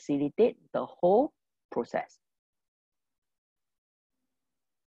to facilitate the whole process.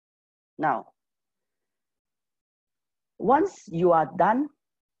 Now, once you are done,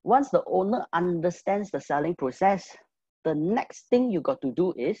 once the owner understands the selling process, the next thing you got to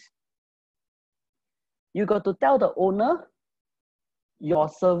do is you got to tell the owner your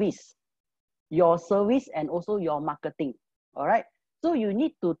service and also your marketing. All right, so you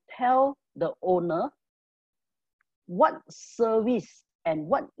need to tell the owner what service and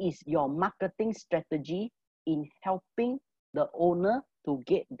what is your marketing strategy in helping the owner to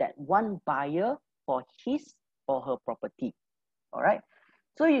get that one buyer for his or her property. All right,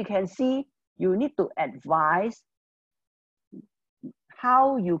 so you can see you need to advise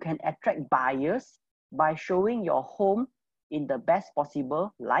how you can attract buyers by showing your home in the best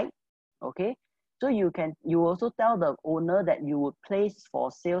possible light. Okay, so you also tell the owner that you would place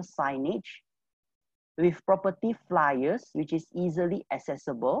for sale signage with property flyers, which is easily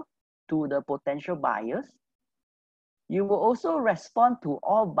accessible to the potential buyers. You will also respond to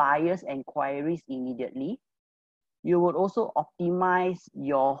all buyers' inquiries immediately. You would also optimize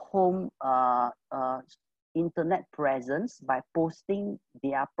your home internet presence by posting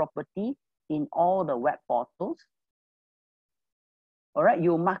their property in all the web portals. All right,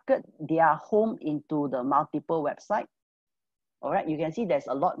 you market their home into the multiple websites. All right, you can see there's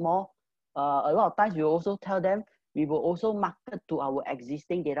a lot more. A lot of times we also tell them we will also market to our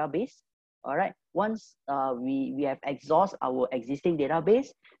existing database. All right, once we have exhaust our existing database,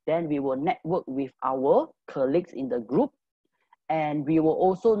 then we will network with our colleagues in the group, and we will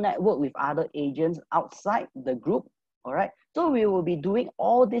also network with other agents outside the group. All right, so we will be doing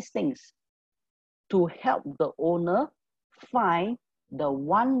all these things to help the owner find the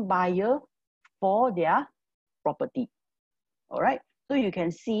one buyer for their property. All right, so you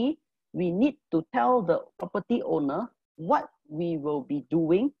can see we need to tell the property owner what we will be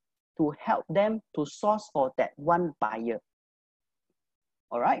doing to help them to source for that one buyer.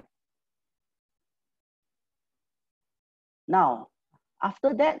 All right. Now,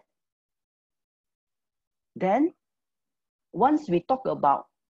 after that, then once we talk about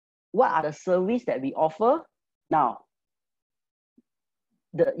what are the services that we offer, now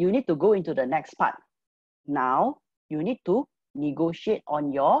you need to go into the next part. Now you need to negotiate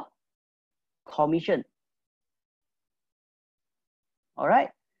on your commission. All right,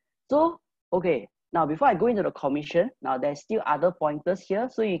 so okay, now before I go into the commission, now there's still other pointers here.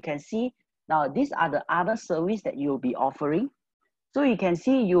 So you can see now these are the other services that you'll be offering. So you can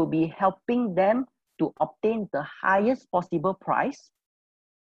see you'll be helping them to obtain the highest possible price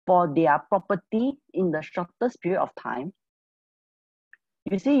for their property in the shortest period of time.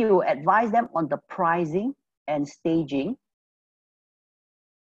 You see, you advise them on the pricing and staging.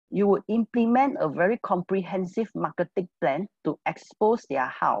 You would implement a very comprehensive marketing plan to expose their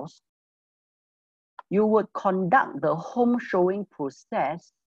house. You would conduct the home showing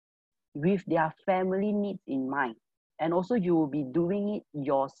process with their family needs in mind. And also you will be doing it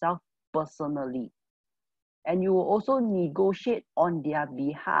yourself personally. And you will also negotiate on their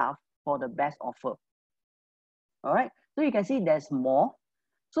behalf for the best offer. All right, so you can see there's more.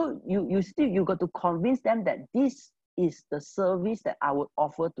 So you got to convince them that this is the service that I would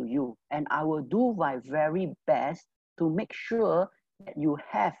offer to you, and I will do my very best to make sure that you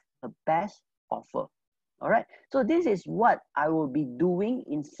have the best offer. All right, so this is what I will be doing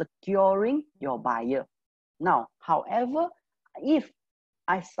in securing your buyer. Now, however, if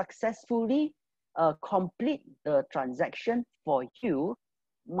I successfully complete the transaction for you,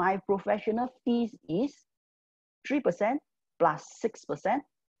 my professional fees is 3% plus 6%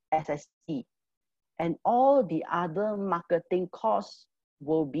 SST, and all the other marketing costs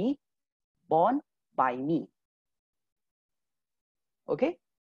will be borne by me. Okay,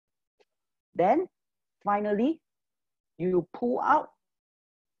 then finally you pull out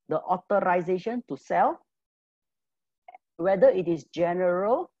the authorization to sell, whether it is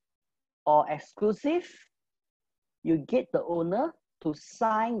general or exclusive. You get the owner to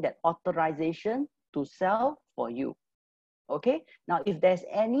sign that authorization to sell for you. Okay, now if there's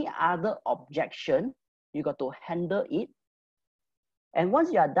any other objection, you got to handle it. And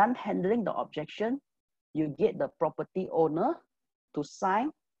once you are done handling the objection, you get the property owner to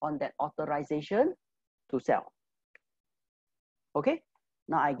sign on that authorization to sell. Okay,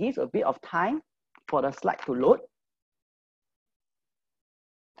 now I give a bit of time for the slide to load.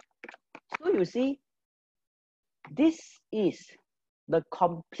 So you see, this is the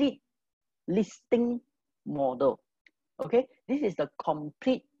complete listing model. Okay, this is the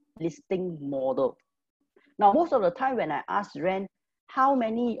complete listing model. Now, most of the time when I ask Ren, how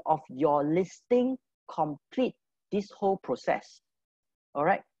many of your listing complete this whole process? All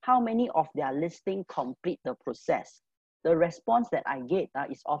right, how many of their listing complete the process? The response that I get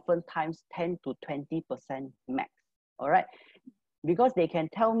is oftentimes 10 to 20% max. All right, because they can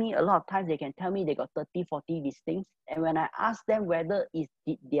tell me a lot of times, they can tell me they got 30, 40 listings. And when I ask them whether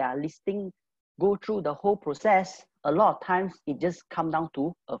did their listing go through the whole process, a lot of times it just comes down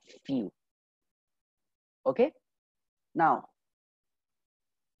to a few. Okay, now,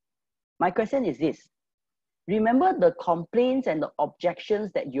 my question is this. Remember the complaints and the objections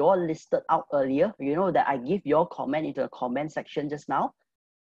that you all listed out earlier? You know that I give your comment into the comment section just now.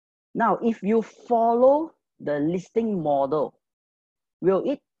 Now, if you follow the listing model, will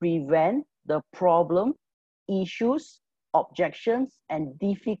it prevent the problem, issues, objections, and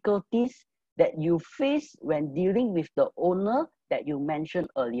difficulties that you face when dealing with the owner that you mentioned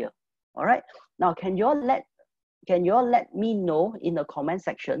earlier? All right. Now, can you all let me know in the comment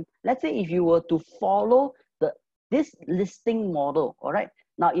section? Let's say if you were to follow this listing model, all right?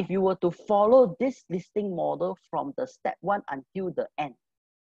 Now, if you were to follow this listing model from the step 1 until the end,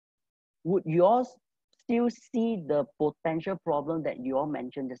 would you all still see the potential problem that you all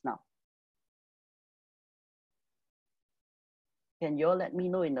mentioned just now? Can you all let me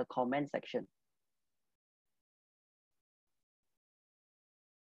know in the comment section?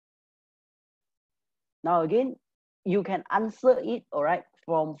 Now again, you can answer it, all right,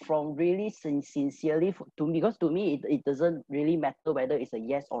 from really sincerely to me, because to me, it doesn't really matter whether it's a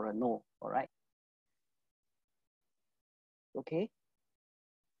yes or a no, all right? Okay.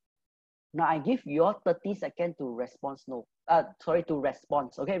 Now I give you all 30 seconds to respond to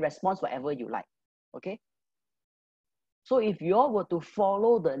response, okay? Response whatever you like, okay? So if you all were to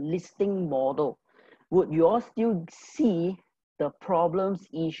follow the listing model, would you all still see the problems,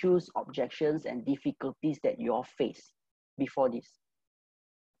 issues, objections, and difficulties that you all face before this?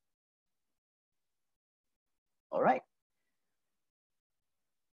 All right.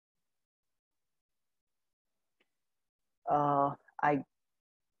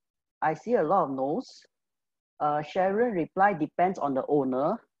 I see a lot of no's. Sharon replied, depends on the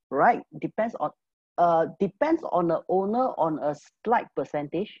owner, right? Depends on the owner on a slight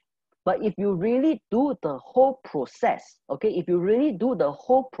percentage. But if you really do the whole process, okay, if you really do the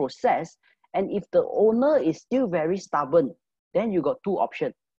whole process, and if the owner is still very stubborn, then you got two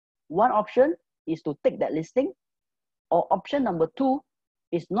options. One option is to take that listing, or option number 2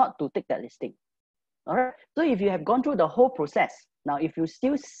 is not to take that listing. All right. So if you have gone through the whole process, now if you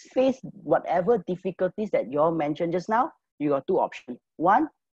still face whatever difficulties that you all mentioned just now, you got two options. One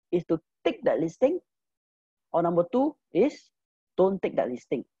is to take that listing, or number 2 is don't take that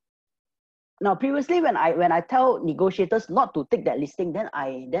listing. Now previously when I tell negotiators not to take that listing, then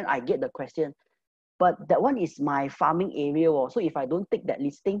I get the question, but that one is my farming area, so if I don't take that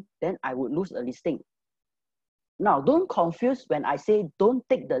listing, then I would lose a listing. Now, don't confuse when I say don't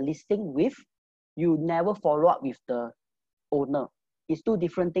take the listing with you never follow up with the owner. It's two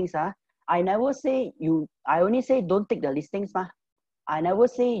different things. I never say I only say don't take the listings. I never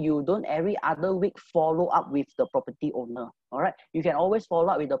say you don't every other week follow up with the property owner. All right. You can always follow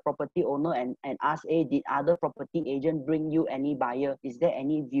up with the property owner and ask, hey, did other property agent bring you any buyer? Is there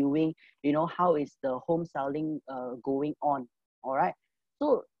any viewing? You know, how is the home selling going on? All right.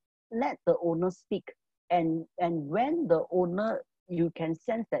 So let the owner speak. And when the owner, you can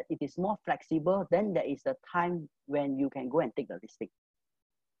sense that it is more flexible, then there is a time when you can go and take the listing.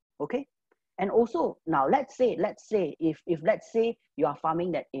 Okay. And also now let's say if let's say you are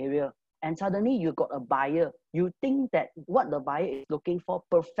farming that area and suddenly you got a buyer, you think that what the buyer is looking for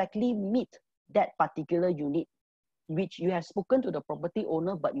perfectly meet that particular unit, which you have spoken to the property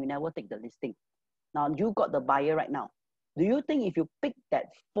owner, but you never take the listing. Now you got the buyer right now. Do you think if you pick that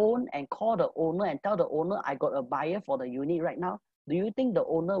phone and call the owner and tell the owner, I got a buyer for the unit right now, do you think the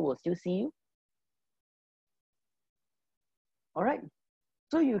owner will still see you? All right.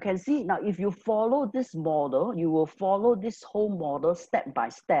 So you can see now, if you follow this model, you will follow this whole model step by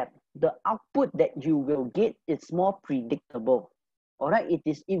step. The output that you will get is more predictable. All right.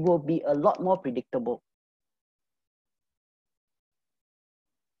 It will be a lot more predictable.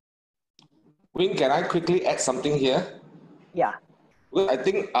 Wing, can I quickly add something here? Yeah. Well, I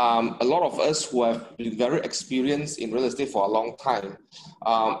think a lot of us who have been very experienced in real estate for a long time,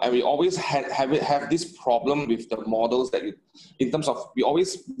 and we always have this problem with the models that in terms of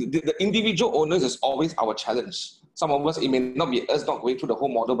the individual owners is always our challenge. some of us, it may not be us not going through the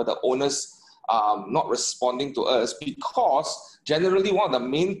whole model, but the owners not responding to us, because generally one of the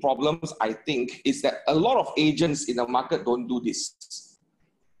main problems, I think, is that a lot of agents in the market don't do this.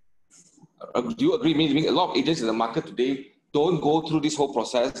 Do you agree with me? A lot of agents in the market today don't go through this whole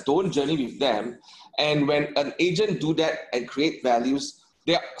process, don't journey with them. And when an agent do that and create values,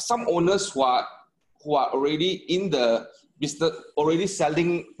 there are some owners who are already in the business, already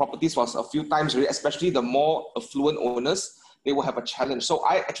selling properties for a few times, especially the more affluent owners, they will have a challenge. So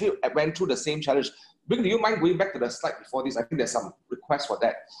I actually went through the same challenge. Bing, do you mind going back to the slide before this? I think there's some requests for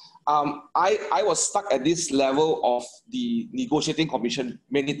that. I was stuck at this level of the negotiating commission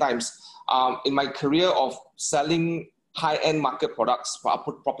many times in my career of selling high-end market products for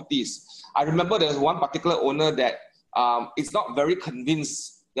properties. I remember there was one particular owner that is not very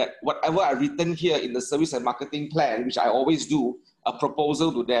convinced that whatever I written here in the service and marketing plan, which I always do, a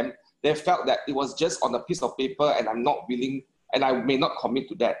proposal to them, they felt that it was just on a piece of paper and I'm not willing and I may not commit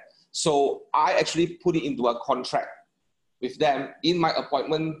to that. So I actually put it into a contract with them in my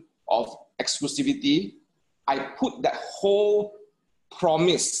appointment of exclusivity. I put that whole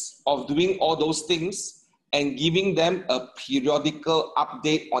promise of doing all those things and giving them a periodical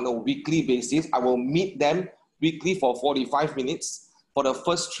update on a weekly basis. I will meet them weekly for 45 minutes for the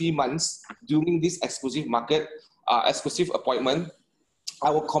first 3 months during this exclusive market, exclusive appointment.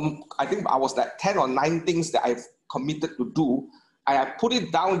 I think I was like 10 or 9 things that I've committed to do. I put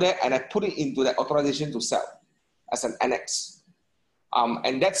it down there and I put it into the authorization to sell as an annex.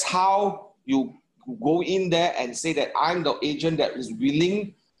 And that's how you go in there and say that I'm the agent that is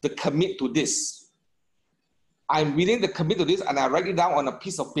willing to commit to this. I'm willing to commit to this, and I write it down on a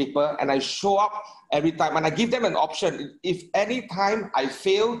piece of paper and I show up every time and I give them an option. If any time I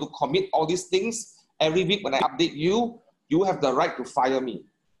fail to commit all these things, every week when I update you, you have the right to fire me.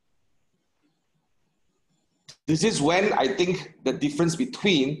 This is when I think the difference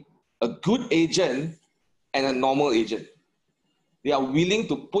between a good agent and a normal agent. They are willing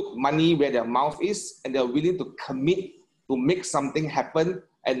to put money where their mouth is, and they're willing to commit to make something happen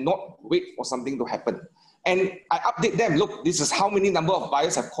and not wait for something to happen. And I update them, look, this is how many number of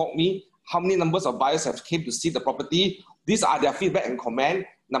buyers have called me, how many numbers of buyers have came to see the property. These are their feedback and comment.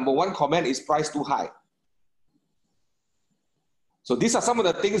 Number 1 comment is price too high. So these are some of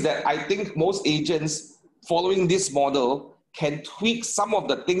the things that I think most agents following this model can tweak some of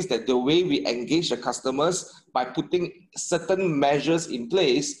the things, that the way we engage the customers by putting certain measures in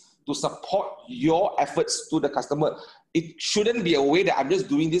place to support your efforts to the customer. It shouldn't be a way that I'm just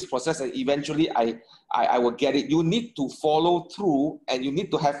doing this process and eventually I will get it. You need to follow through, and you need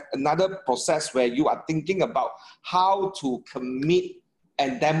to have another process where you are thinking about how to commit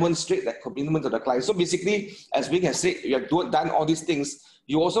and demonstrate that commitment to the client. So basically, as we can say, you have done all these things,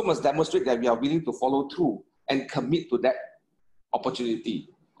 you also must demonstrate that we are willing to follow through and commit to that opportunity.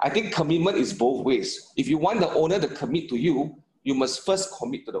 I think commitment is both ways. If you want the owner to commit to you, you must first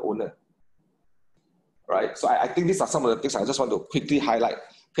commit to the owner. Right? So I think these are some of the things I just want to quickly highlight,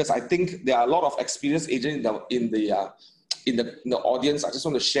 because I think there are a lot of experienced agents in the audience. I just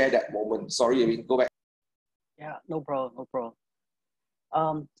want to share that moment. Sorry, Erin, go back. Yeah, no problem, no problem.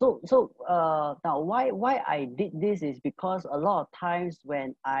 Now why I did this is because a lot of times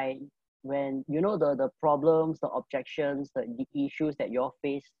when you know the problems, the objections, the issues that you all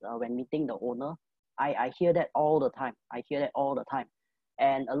face when meeting the owner, I hear that all the time.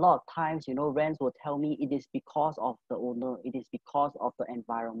 And a lot of times, you know, rents will tell me it is because of the owner, it is because of the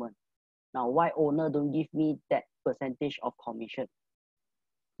environment. Now, why owner don't give me that percentage of commission?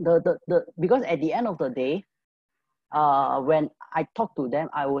 Because at the end of the day, when I talk to them,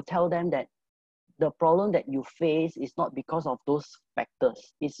 I will tell them that the problem that you face is not because of those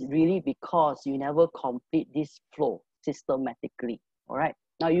factors. It's really because you never complete this flow systematically. All right.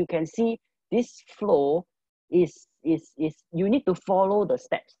 Now you can see this flow is you need to follow the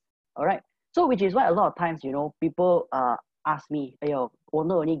steps. All right. So which is why a lot of times, you know, people ask me, hey, your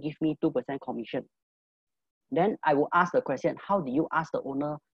owner only give me 2% commission. Then I will ask the question, how do you ask the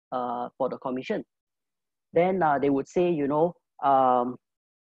owner for the commission? Then they would say, you know,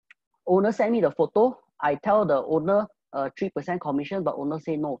 owner send me the photo. I tell the owner 3% commission, but owner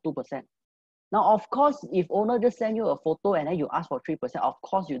say no, 2%. Now, of course, if owner just send you a photo and then you ask for 3%, of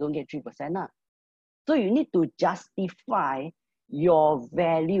course you don't get 3%. So you need to justify your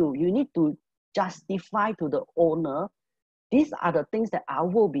value. You need to justify to the owner, these are the things that I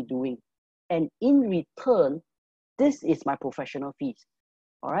will be doing. And in return, this is my professional fees.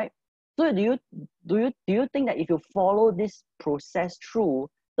 All right. So do you think that if you follow this process through,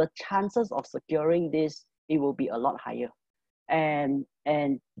 the chances of securing this, it will be a lot higher? And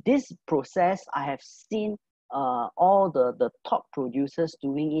this process, I have seen all the top producers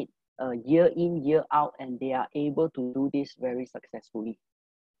doing it year in, year out, and they are able to do this very successfully.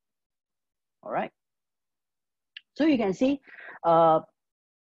 All right. So you can see,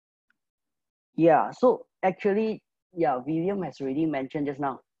 yeah, so actually, yeah, William has already mentioned just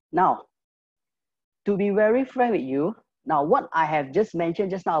now. Now, to be very frank with you, now what I have just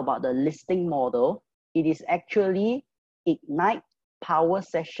mentioned just now about the listing model, it is actually Ignite Power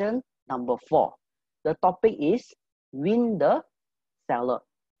Session number 4. The topic is Win the Seller.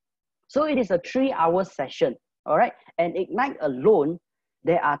 So it is a 3-hour session, all right? And Ignite alone,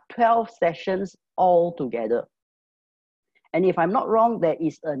 there are 12 sessions altogether. And if I'm not wrong, there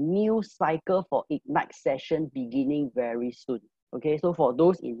is a new cycle for Ignite session beginning very soon. Okay, so for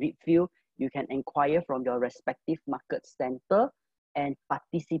those in Redfield, you can inquire from your respective market center and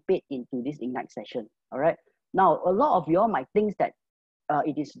participate into this Ignite session. All right. Now, a lot of you all might think that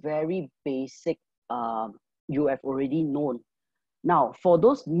it is very basic. You have already known. Now, for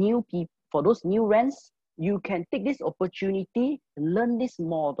those new people, for those new rents, you can take this opportunity, learn this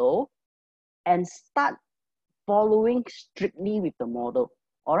model, and start following strictly with the model.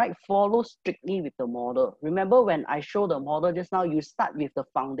 All right, follow strictly with the model. Remember when I showed the model just now, you start with the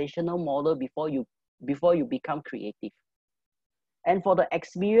foundational model before you become creative. And for the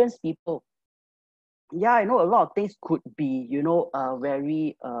experienced people, yeah, I know a lot of things could be, you know,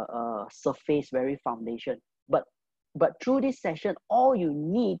 very surface, very foundation. But through this session, all you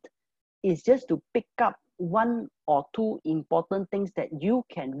need is just to pick up 1 or 2 important things that you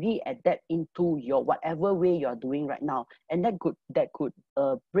can re-adapt into your whatever way you're doing right now, and that could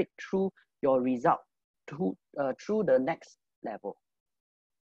break through your result through the next level.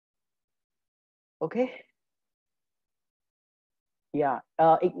 Okay. Yeah.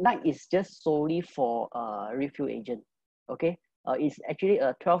 Ignite is just solely for refill agent. Okay. It's actually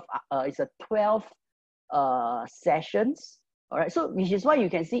a 12. It's a 12 sessions. All right. So which is why you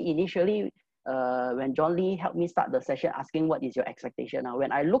can see initially, when John Lee helped me start the session asking what is your expectation. Now,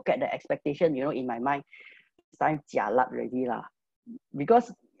 when I look at the expectation, you know, in my mind, it's time jialat already lah.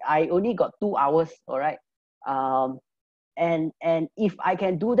 Because I only got 2 hours, all right. And if I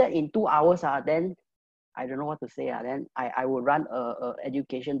can do that in 2 hours, then I don't know what to say. Then I would run a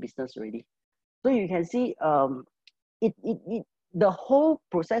education business already. So you can see the whole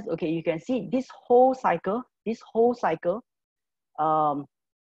process. Okay, you can see this whole cycle.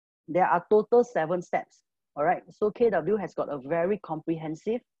 There are total 7 steps. All right. So KW has got a very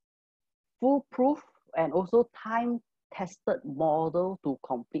comprehensive, foolproof, and also time-tested model to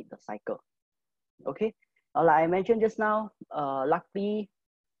complete the cycle. Okay. Like I mentioned just now, luckily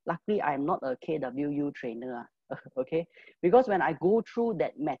I'm not a KWU trainer. Okay. Because when I go through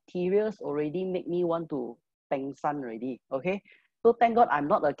that, materials already make me want to peng san already. Okay. So thank God I'm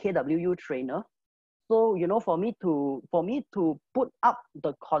not a KWU trainer. So, you know, for me to put up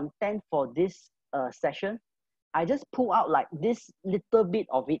the content for this session, I just pull out like this little bit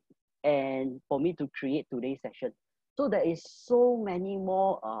of it, and for me to create today's session. So there is so many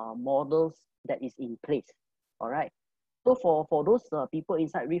more models that is in place. All right. So for those people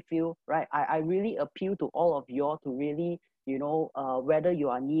inside Refill, right, I really appeal to all of you all to really, you know, whether you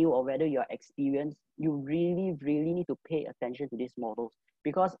are new or whether you are experienced, you really need to pay attention to these models,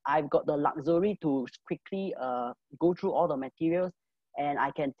 because I've got the luxury to quickly go through all the materials, and I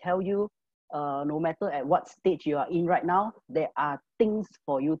can tell you, no matter at what stage you are in right now, there are things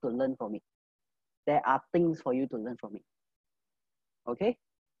for you to learn from it. There are things for you to learn from it. Okay.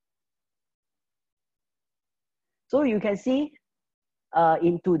 So you can see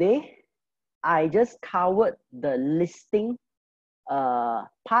in today, I just covered the listing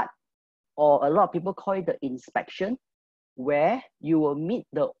part, or a lot of people call it the inspection, where you will meet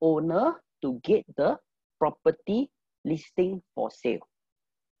the owner to get the property listing for sale.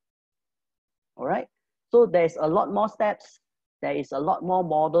 All right. So there's a lot more steps. There is a lot more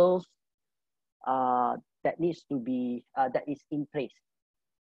models that needs to be, that is in place.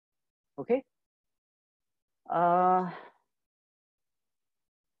 Okay. Now,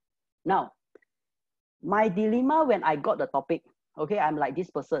 my dilemma when I got the topic, okay, I'm like this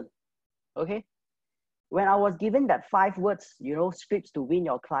person, okay. When I was given that 5 words, you know, scripts to win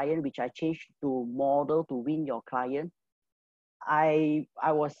your client, which I changed to model to win your client, I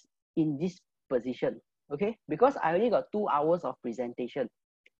was in this position, okay, because I only got 2 hours of presentation.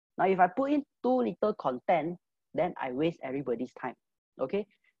 Now, if I put in too little content, then I waste everybody's time, okay.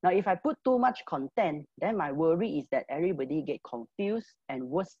 Now, if I put too much content, then my worry is that everybody get confused, and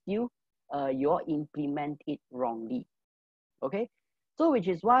worse still, you all implement it wrongly, okay. So which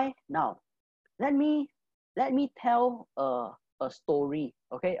is why now, let me tell a story,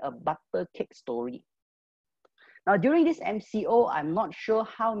 okay, a butter cake story. Now, during this MCO, I'm not sure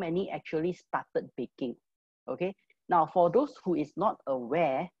how many actually started baking. Okay. Now, for those who is not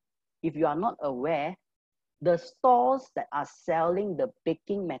aware, if you are not aware, the stores that are selling the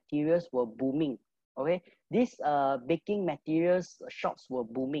baking materials were booming. Okay. These baking materials shops were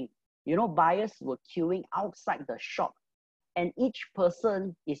booming. You know, buyers were queuing outside the shop, and each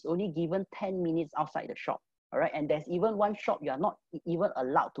person is only given 10 minutes outside the shop. All right. And there's even one shop you are not even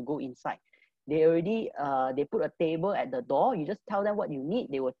allowed to go inside. They already they put a table at the door. You just tell them what you need,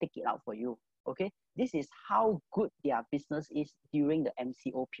 they will take it out for you. Okay. This is how good their business is during the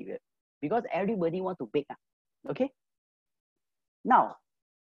MCO period, because everybody want to bake. Okay. Now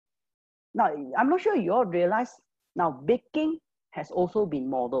I'm not sure you all realize, now baking has also been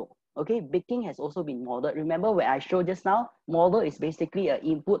modeled. Okay, baking has also been modeled. Remember where I showed just now, model is basically an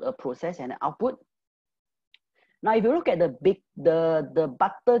input, a process, and an output. Now, if you look at the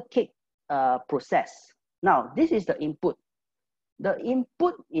butter cake process, now this is the input. The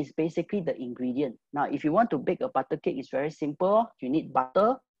input is basically the ingredient. Now, if you want to bake a butter cake, it's very simple. You need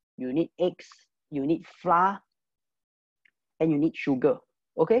butter, you need eggs, you need flour, and you need sugar.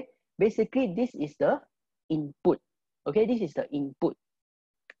 Okay, basically this is the input. Okay, this is the input.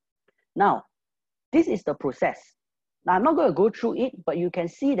 Now, this is the process. Now, I'm not going to go through it, but you can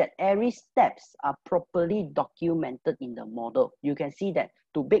see that every steps are properly documented in the model. You can see that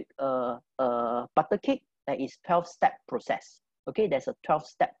to bake a butter cake, there is 12-step process. Okay, there's a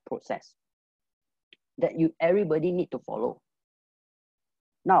 12-step process that everybody need to follow.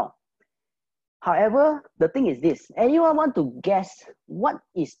 Now, however, the thing is this. Anyone want to guess what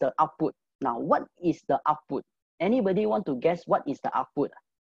is the output? Now, what is the output? Anybody want to guess what is the output?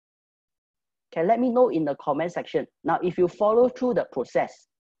 Can let me know in the comment section. Now, if you follow through the process,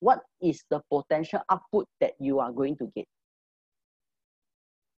 what is the potential output that you are going to get?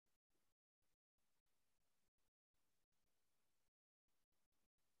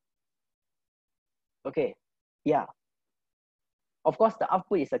 Okay, yeah. Of course, the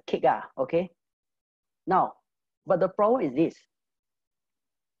output is a cake, okay? Now, but the problem is this.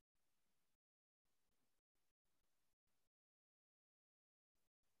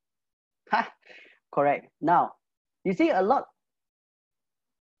 Correct. Now, you see a lot.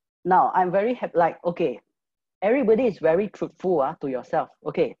 Now, I'm very happy, like, okay, everybody is very truthful to yourself.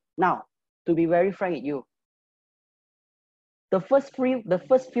 Okay, now, to be very frank with you, the first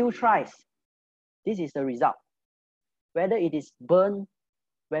few tries, this is the result. Whether it is burnt,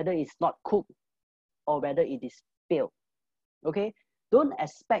 whether it's not cooked, or whether it is failed. Okay, don't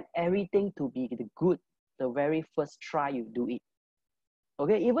expect everything to be good the very first try you do it.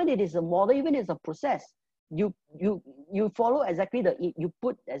 Okay, even it is a model, even it's a process, you follow exactly you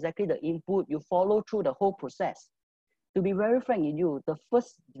put exactly the input, you follow through the whole process. To be very frank with you, the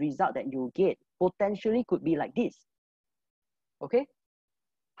first result that you get potentially could be like this. Okay,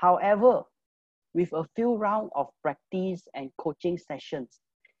 however, with a few rounds of practice and coaching sessions,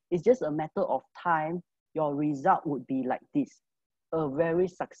 it's just a matter of time, your result would be like this. A very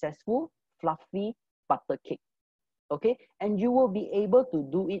successful, fluffy butter cake. Okay, and you will be able to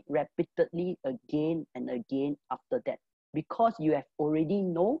do it repeatedly again and again after that, because you have already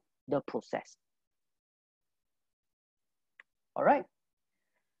know the process. All right.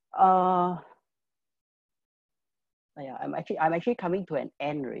 Yeah, I'm actually coming to an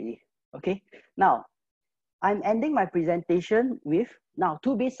end already. Okay, now I'm ending my presentation with, now,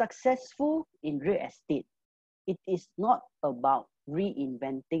 to be successful in real estate, it is not about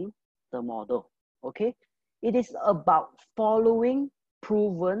reinventing the model. Okay, it is about following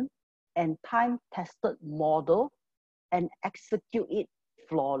proven and time-tested model and execute it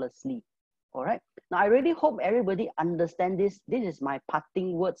flawlessly. All right. Now, I really hope everybody understand this. This is my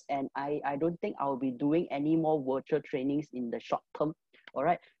parting words, and I don't think I'll be doing any more virtual trainings in the short term. All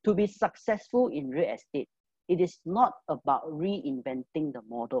right. To be successful in real estate, it is not about reinventing the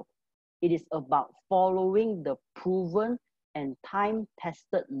model. It is about following the proven and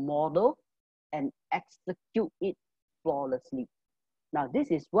time-tested model and execute it flawlessly. Now,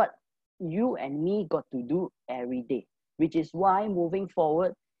 this is what you and me got to do every day, which is why moving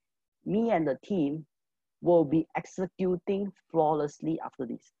forward, me and the team will be executing flawlessly after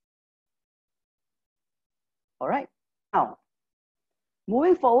this. All right. Now,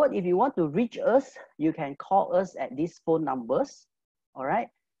 moving forward, if you want to reach us, you can call us at these phone numbers. All right.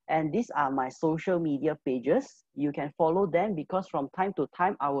 And these are my social media pages. You can follow them, because from time to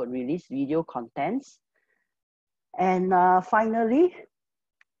time, I will release video contents. And finally,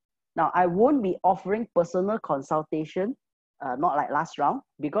 now I won't be offering personal consultation, not like last round,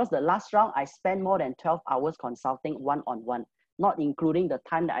 because the last round I spent more than 12 hours consulting one-on-one, not including the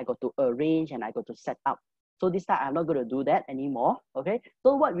time that I got to arrange and I got to set up. So this time I'm not going to do that anymore. Okay.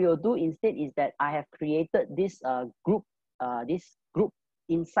 So what we will do instead is that I have created this group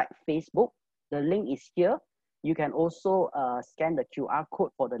inside Facebook. The link is here. You can also scan the QR code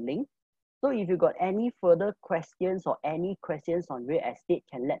for the link. So if you got any further questions or any questions on real estate,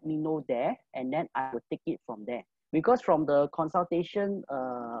 can let me know there, and then I will take it from there. Because from the consultation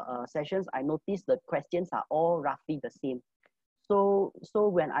sessions, I noticed the questions are all roughly the same. So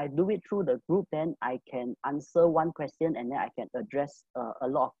when I do it through the group, then I can answer one question and then I can address a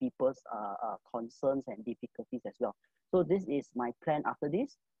lot of people's concerns and difficulties as well. So this is my plan after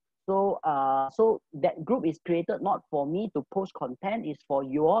this. So that group is created not for me to post content, it's for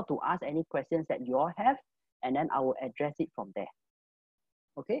you all to ask any questions that you all have, and then I will address it from there.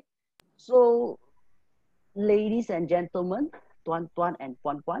 Okay. So ladies and gentlemen, Tuan Tuan and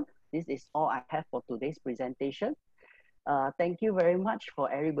Puan Puan, this is all I have for today's presentation. Thank you very much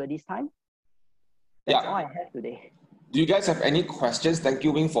for everybody's time. That's all I have today. Do you guys have any questions? Thank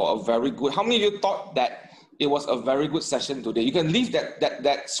you, Wing, for a very good. How many of you thought that it was a very good session today? You can leave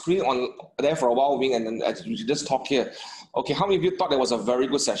that screen on there for a while, Wing, and then you just talk here. Okay, how many of you thought it was a very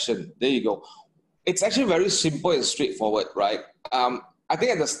good session? There you go. It's actually very simple and straightforward, right? I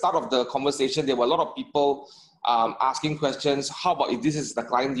think at the start of the conversation, there were a lot of people asking questions. How about if this is the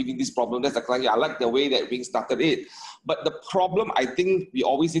client giving this problem, that's the client? I like the way that Wing started it. But the problem, I think we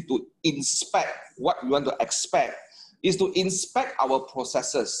always need to inspect what we want to expect, is to inspect our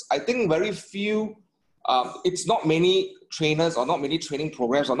processes. I think very few, it's not many trainers or not many training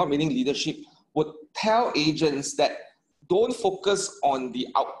programs or not many leadership would tell agents that don't focus on the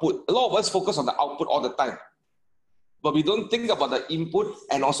output. A lot of us focus on the output all the time, but we don't think about the input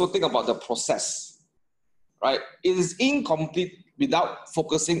and also think about the process, right? It is incomplete without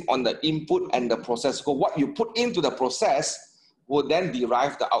focusing on the input and the process. So what you put into the process will then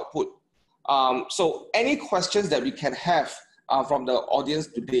derive the output. So any questions that we can have from the audience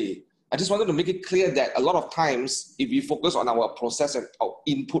today, I just wanted to make it clear that a lot of times, if we focus on our process and our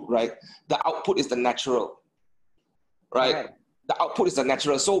input, right, the output is the natural, right? The output is the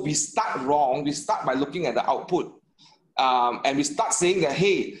natural. So we start wrong. We start by looking at the output. And we start saying that,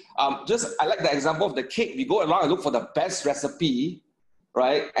 hey, I like the example of the cake. We go around and look for the best recipe,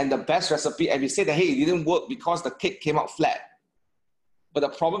 right? And the best recipe, and we say that, hey, it didn't work because the cake came out flat. But the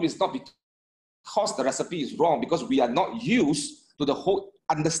problem is not because the recipe is wrong, because we are not used to the whole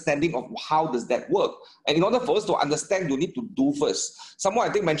understanding of how does that work. And in order for us to understand, you need to do first. Someone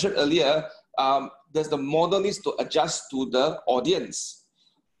I think mentioned earlier, the model needs to adjust to the audience.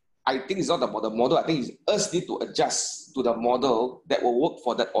 I think it's not about the model. I think it's us need to adjust to the model that will work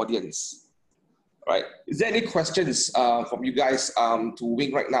for that audience, right? Is there any questions from you guys to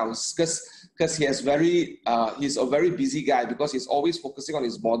Wing right now? Because he's a very busy guy, because he's always focusing on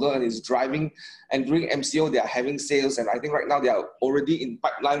his model and he's driving, and during MCO, they are having sales. And I think right now they are already in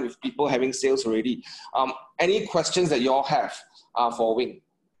pipeline with people having sales already. Any questions that you all have for Wing?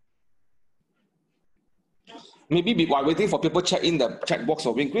 Maybe while waiting for people check in the chat box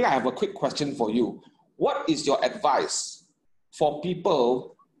for Wing, I have a quick question for you. What is your advice for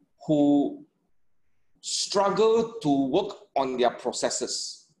people who struggle to work on their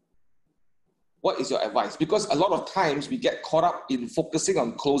processes? What is your advice? Because a lot of times we get caught up in focusing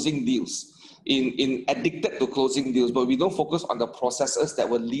on closing deals, in addicted to closing deals, but we don't focus on the processes that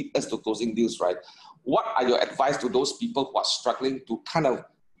will lead us to closing deals, right? What are your advice to those people who are struggling to kind of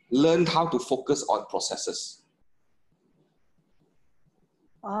learn how to focus on processes?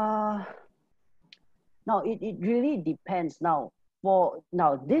 Now it really depends. Now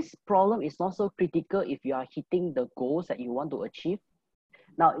this problem is not so critical if you are hitting the goals that you want to achieve.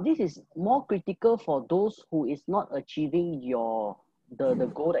 Now this is more critical for those who is not achieving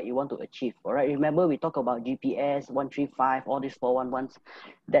the goal that you want to achieve. All right. Remember we talk about GPS 135, all these 411s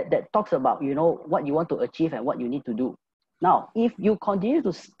that talks about, you know, what you want to achieve and what you need to do. Now, if you continue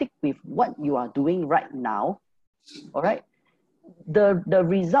to stick with what you are doing right now, all right, the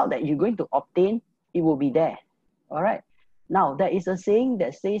result that you're going to obtain, it will be there. All right. Now there is a saying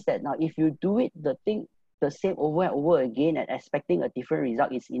that says that now if you do it the same over and over again and expecting a different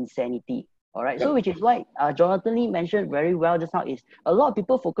result is insanity. All right. Yep. So which is why Jonathan Lee mentioned very well just now is a lot of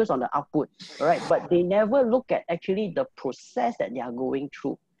people focus on the output, all right, but they never look at actually the process that they are going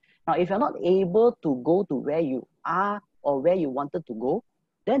through. Now, if you're not able to go to where you are or where you wanted to go,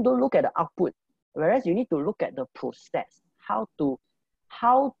 then don't look at the output. Whereas you need to look at the process, how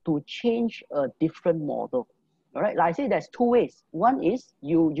to change a different model. All right. Like I say, there's two ways. One is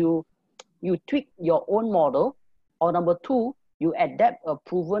you tweak your own model, or number two, you adapt a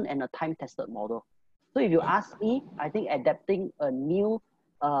proven and a time-tested model. So if you ask me, I think adapting a new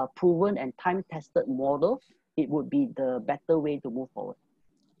proven and time-tested model, it would be the better way to move forward.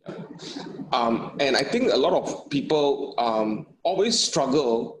 And I think a lot of people always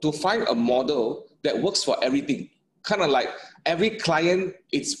struggle to find a model that works for everything. Kind of like every client,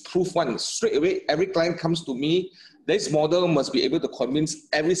 it's proof one. Straight away, every client comes to me, this model must be able to convince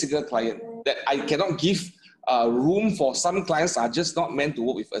every single client that I cannot give room for some clients are just not meant to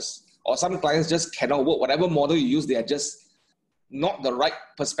work with us. Or some clients just cannot work. Whatever model you use, they are just not the right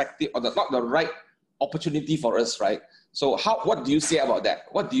perspective or not the right opportunity for us, right? So what do you say about that?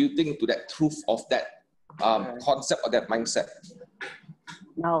 What do you think to that truth of that concept or that mindset?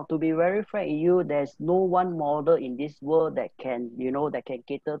 Now, to be very frank with you, there's no one model in this world that can, that can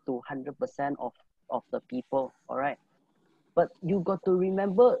cater to 100% of the people, all right? But you got to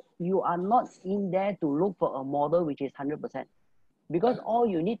remember, you are not in there to look for a model which is 100%. Because all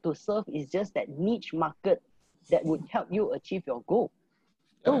you need to serve is just that niche market that would help you achieve your goal.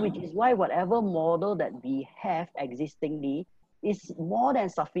 So which is why whatever model that we have existingly is more than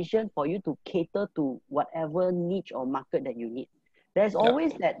sufficient for you to cater to whatever niche or market that you need. There's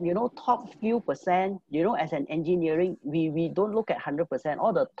always that, top few percent, as an engineering, we don't look at 100%.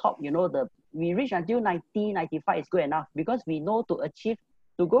 All the top, we reach until 90, 95 is good enough because we know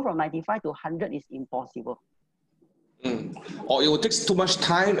to go from 95 to 100 is impossible. Or it will take too much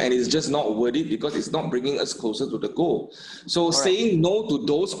time and it's just not worth it because it's not bringing us closer to the goal. So saying no to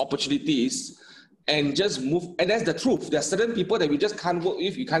those opportunities and just move, and that's the truth. There are certain people that we just can't work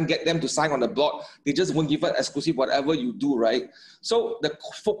with. You can't get them to sign on the blog. They just won't give us exclusive whatever you do, right? So the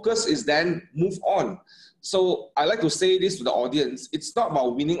focus is then move on. So I like to say this to the audience. It's not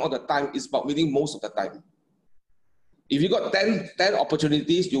about winning all the time. It's about winning most of the time. If you got 10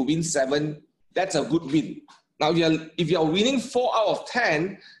 opportunities, you win 7, that's a good win. Now, if you're winning 4 out of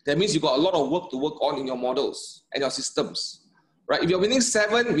 10, that means you've got a lot of work to work on in your models and your systems, right? If you're winning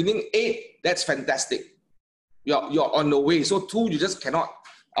 7, winning 8, that's fantastic. You're on the way. So 2, you just cannot,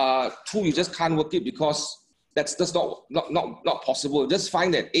 2, you just can't work it because that's just not possible. Just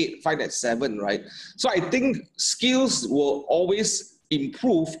find that 8, find that 7, right? So I think skills will always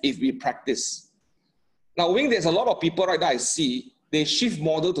improve if we practice. Now, Wing, there's a lot of people right now I see, they shift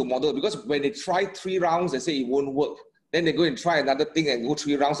model to model because when they try 3 rounds, they say it won't work. Then they go and try another thing and go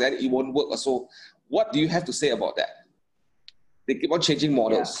 3 rounds and it won't work. So what do you have to say about that? They keep on changing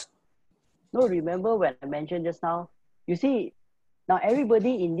models. Yeah. No, remember when I mentioned just now, you see, now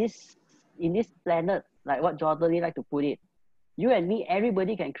everybody in this planet, like what Jordan like to put it, you and me,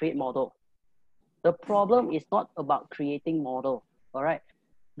 everybody can create model. The problem is not about creating model, all right?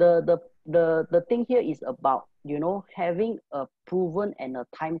 The thing here is about, having a proven and a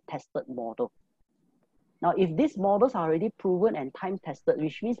time-tested model. Now, if these models are already proven and time-tested,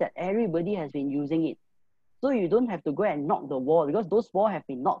 which means that everybody has been using it. So you don't have to go and knock the wall because those walls have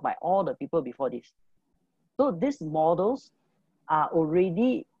been knocked by all the people before this. So these models are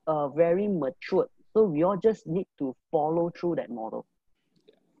already very matured. So we all just need to follow through that model.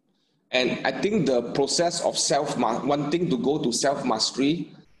 And I think the process of wanting to go to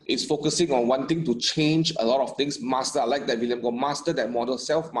self-mastery is focusing on wanting to change a lot of things. Master, I like that, William, go master that model.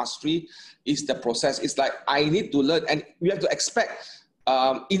 Self-mastery is the process. It's like, I need to learn, and we have to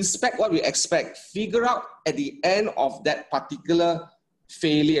inspect what we expect. Figure out at the end of that particular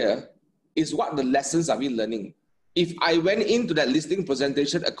failure is what the lessons are we learning. If I went into that listing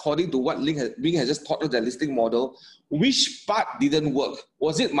presentation according to what Wing has just taught us the listing model, which part didn't work?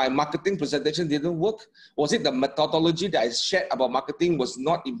 Was it my marketing presentation didn't work? Was it the methodology that I shared about marketing was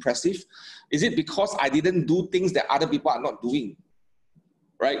not impressive? Is it because I didn't do things that other people are not doing?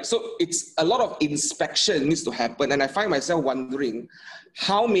 Right? So it's a lot of inspection needs to happen. And I find myself wondering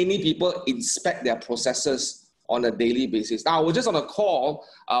how many people inspect their processes on a daily basis. Now, I was just on a call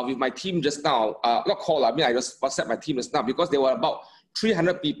with my team just now. I just WhatsApp my team just now because there were about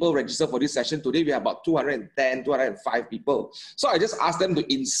 300 people registered for this session. Today, we have about 210, 205 people. So I just asked them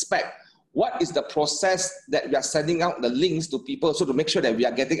to inspect what is the process that we are sending out the links to people so to make sure that we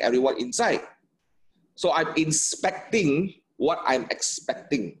are getting everyone inside. So I'm inspecting what I'm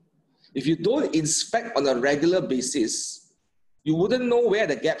expecting. If you don't inspect on a regular basis, you wouldn't know where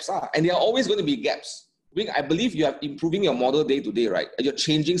the gaps are. And there are always going to be gaps. I believe you are improving your model day to day, right? You're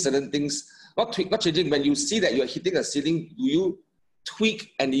changing certain things, not changing. When you see that you're hitting a ceiling, do you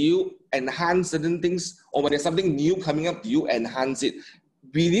tweak and do you enhance certain things? Or when there's something new coming up, do you enhance it?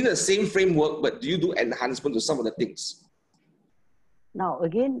 Within the same framework, but do you do enhancement to some of the things? Now,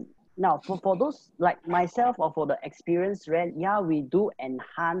 again, for those like myself or for the experienced rent, yeah, we do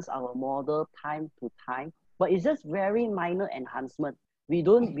enhance our model time to time, but it's just very minor enhancement. We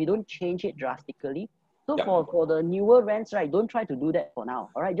don't change it drastically. So Yep. for the newer rents, right, don't try to do that for now.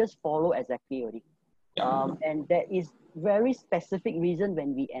 All right, just follow exactly already. And there is very specific reason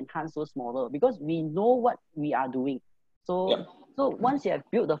when we enhance those model because we know what we are doing. So Yep. so once you have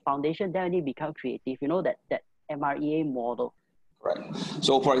built the foundation, then you become creative. You know that MREA model. Right.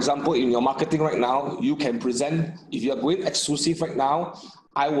 So for example, in your marketing right now, you can present, if you're going exclusive right now,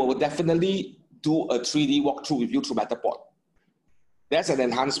 I will definitely do a 3D walkthrough with you through Matterport. That's an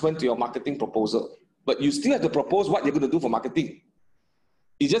enhancement to your marketing proposal. But you still have to propose what you're going to do for marketing.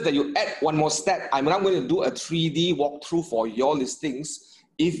 It's just that you add one more step. I'm not going to do a 3D walkthrough for your listings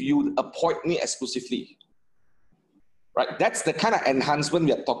if you appoint me exclusively. Right? That's the kind of enhancement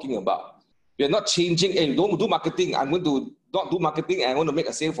we are talking about. We are not changing, hey, don't do marketing. I'm going to not do marketing and I want to make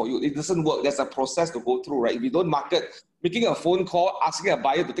a sale for you. It doesn't work. There's a process to go through, right? If you don't market, making a phone call, asking a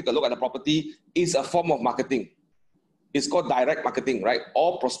buyer to take a look at the property is a form of marketing. It's called direct marketing, right?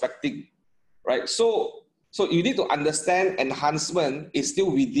 Or prospecting, right? So you need to understand enhancement is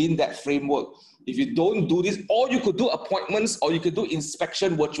still within that framework. If you don't do this, or you could do appointments or you could do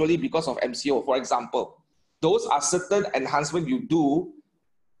inspection virtually because of MCO, for example. Those are certain enhancements you do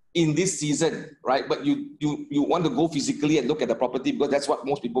in this season, right? But you want to go physically and look at the property because that's what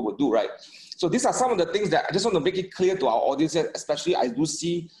most people would do, right? So these are some of the things that I just want to make it clear to our audience, especially I do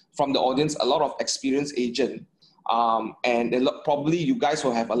see from the audience a lot of experienced agent. And probably you guys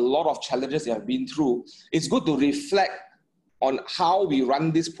will have a lot of challenges you have been through. It's good to reflect on how we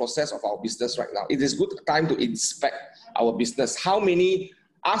run this process of our business right now. It is good time to inspect our business.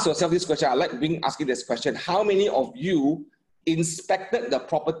 Ask yourself this question. I like being asking this question. How many of you inspected the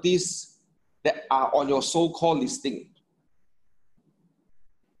properties that are on your so-called listing?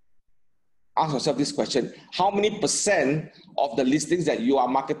 Ask yourself this question. How many percent of the listings that you are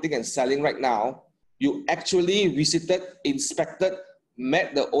marketing and selling right now, you actually visited, inspected,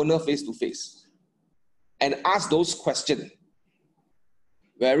 met the owner face-to-face? And ask those questions.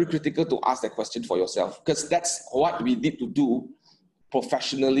 Very critical to ask that question for yourself because that's what we need to do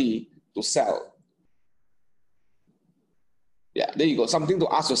professionally to sell. Yeah, there you go. Something to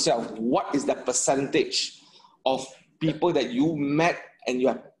ask yourself. What is the percentage of people that you met and you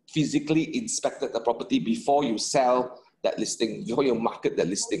have physically inspected the property before you sell that listing, before you market the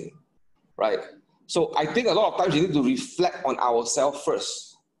listing, right? So I think a lot of times you need to reflect on ourselves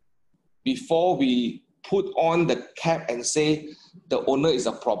first before we put on the cap and say the owner is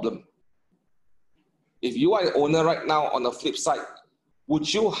a problem. If you are an owner right now, on the flip side,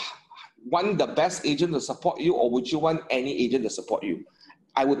 would you want the best agent to support you or would you want any agent to support you?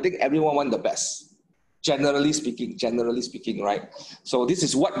 I would think everyone wants the best, generally speaking, right? So this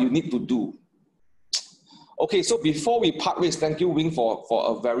is what you need to do. Okay, so before we part ways, thank you, Wing, for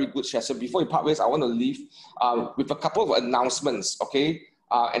a very good session. Before we part ways, I want to leave with a couple of announcements, okay?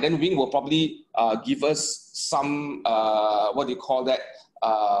 And then Wing will probably give us some, what do you call that,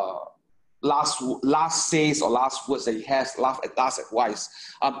 last says or last words that he has, last advice.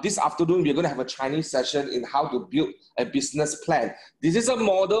 This afternoon, we're going to have a Chinese session in how to build a business plan. This is a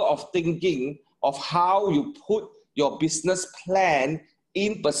model of thinking of how you put your business plan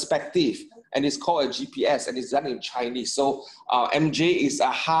in perspective. And it's called a GPS and it's done in Chinese. So MJ is a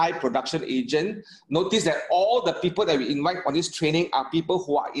high production agent. Notice that all the people that we invite on this training are people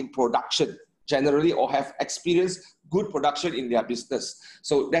who are in production generally or have experienced good production in their business.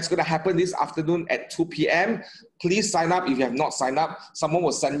 So that's going to happen this afternoon at 2 p.m. Please sign up if you have not signed up. Someone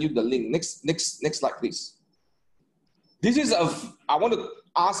will send you the link. Next slide, please. This is I want to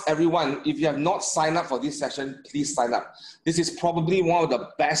ask everyone, if you have not signed up for this session, please sign up. This is probably one of the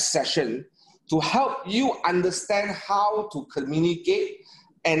best sessions to help you understand how to communicate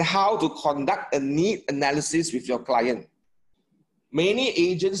and how to conduct a need analysis with your client. Many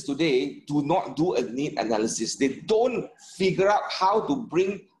agents today do not do a need analysis. They don't figure out how to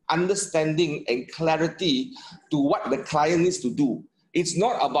bring understanding and clarity to what the client needs to do. It's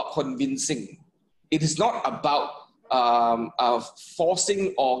not about convincing. It is not about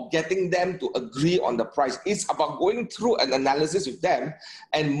forcing or getting them to agree on the price. It's about going through an analysis with them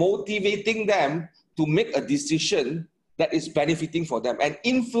and motivating them to make a decision that is benefiting for them and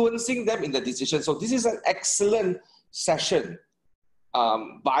influencing them in the decision. So this is an excellent session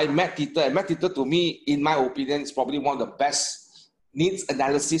by Matt Titter. And Matt Titter, to me, in my opinion, is probably one of the best needs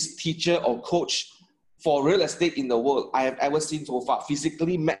analysis teacher or coach for real estate in the world I have ever seen so far.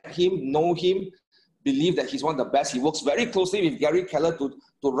 Physically met him, know him, believe that he's one of the best. He works very closely with Gary Keller to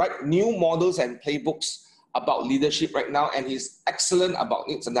write new models and playbooks about leadership right now, and he's excellent about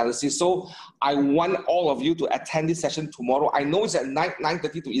needs analysis. So I want all of you to attend this session tomorrow. I know it's at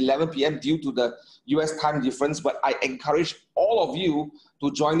 9:30 to 11 p.m. due to the US time difference, but I encourage all of you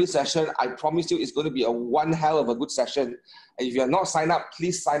to join this session. I promise you it's going to be a one hell of a good session. And if you are not signed up,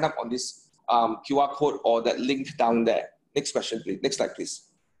 please sign up on this QR code or that link down there. Next question, please. Next slide, please.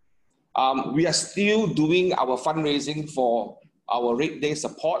 We are still doing our fundraising for our Red Day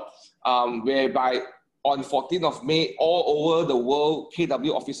support, whereby on 14th of May, all over the world,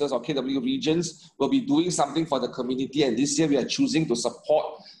 KW officers or KW regions will be doing something for the community. And this year we are choosing to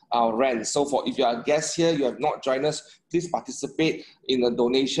support our rent. So if you are a guest here, you have not joined us, please participate in a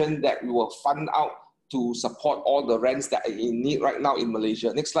donation that we will fund out to support all the rents that are in need right now in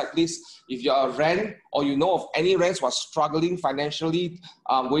Malaysia. Next slide, please. If you're a rent or you know of any rents who are struggling financially,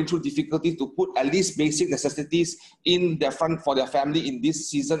 going through difficulty to put at least basic necessities in their front for their family in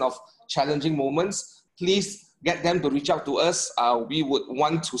this season of challenging moments, please get them to reach out to us. We would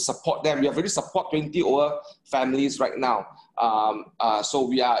want to support them. We have already support 20 over families right now. So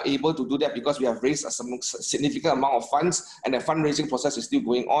we are able to do that because we have raised a significant amount of funds, and the fundraising process is still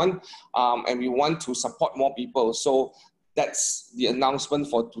going on. And we want to support more people. So that's the announcement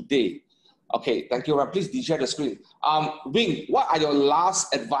for today. Okay, thank you. Please share the screen. Wing, what are your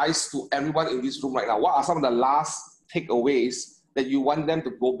last advice to everyone in this room right now? What are some of the last takeaways that you want them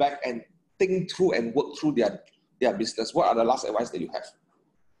to go back and think through and work through their business? What are the last advice that you have?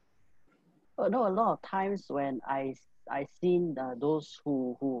 No, a lot of times when I seen those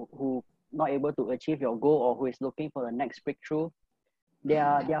who not able to achieve your goal or who is looking for the next breakthrough,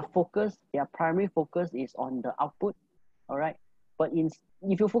 their focus, their primary focus is on the output. All right, but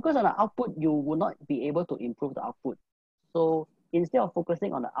if you focus on the output, you will not be able to improve the output. So instead of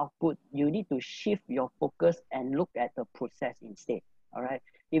focusing on the output, you need to shift your focus and look at the process instead. All right.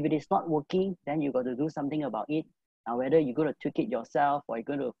 If it is not working, then you got to do something about it. Now, whether you're going to tweak it yourself or you're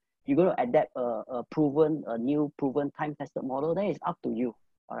going to adapt a new proven time-tested model, then it's up to you.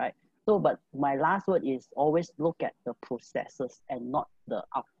 All right. So, but my last word is always look at the processes and not the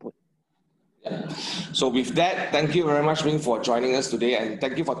output. Yeah. So with that, thank you very much, Ming, for joining us today, and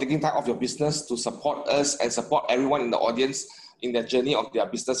thank you for taking time off your business to support us and support everyone in the audience in their journey of their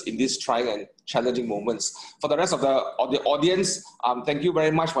business in these trying and challenging moments. For the rest of the audience, thank you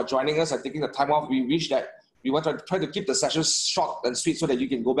very much for joining us and taking the time off. We wish that we want to try to keep the sessions short and sweet so that you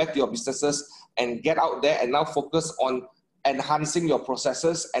can go back to your businesses and get out there and now focus on enhancing your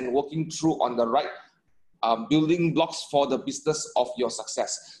processes and working through on the right building blocks for the business of your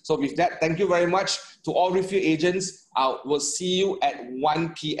success. So with that, thank you very much to all review agents. We'll see you at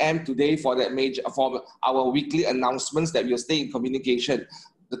 1 p.m. today for our weekly announcements that we'll stay in communication.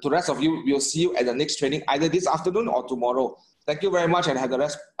 The rest of you, we'll see you at the next training either this afternoon or tomorrow. Thank you very much and have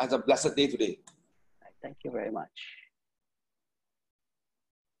a blessed day today. Thank you very much.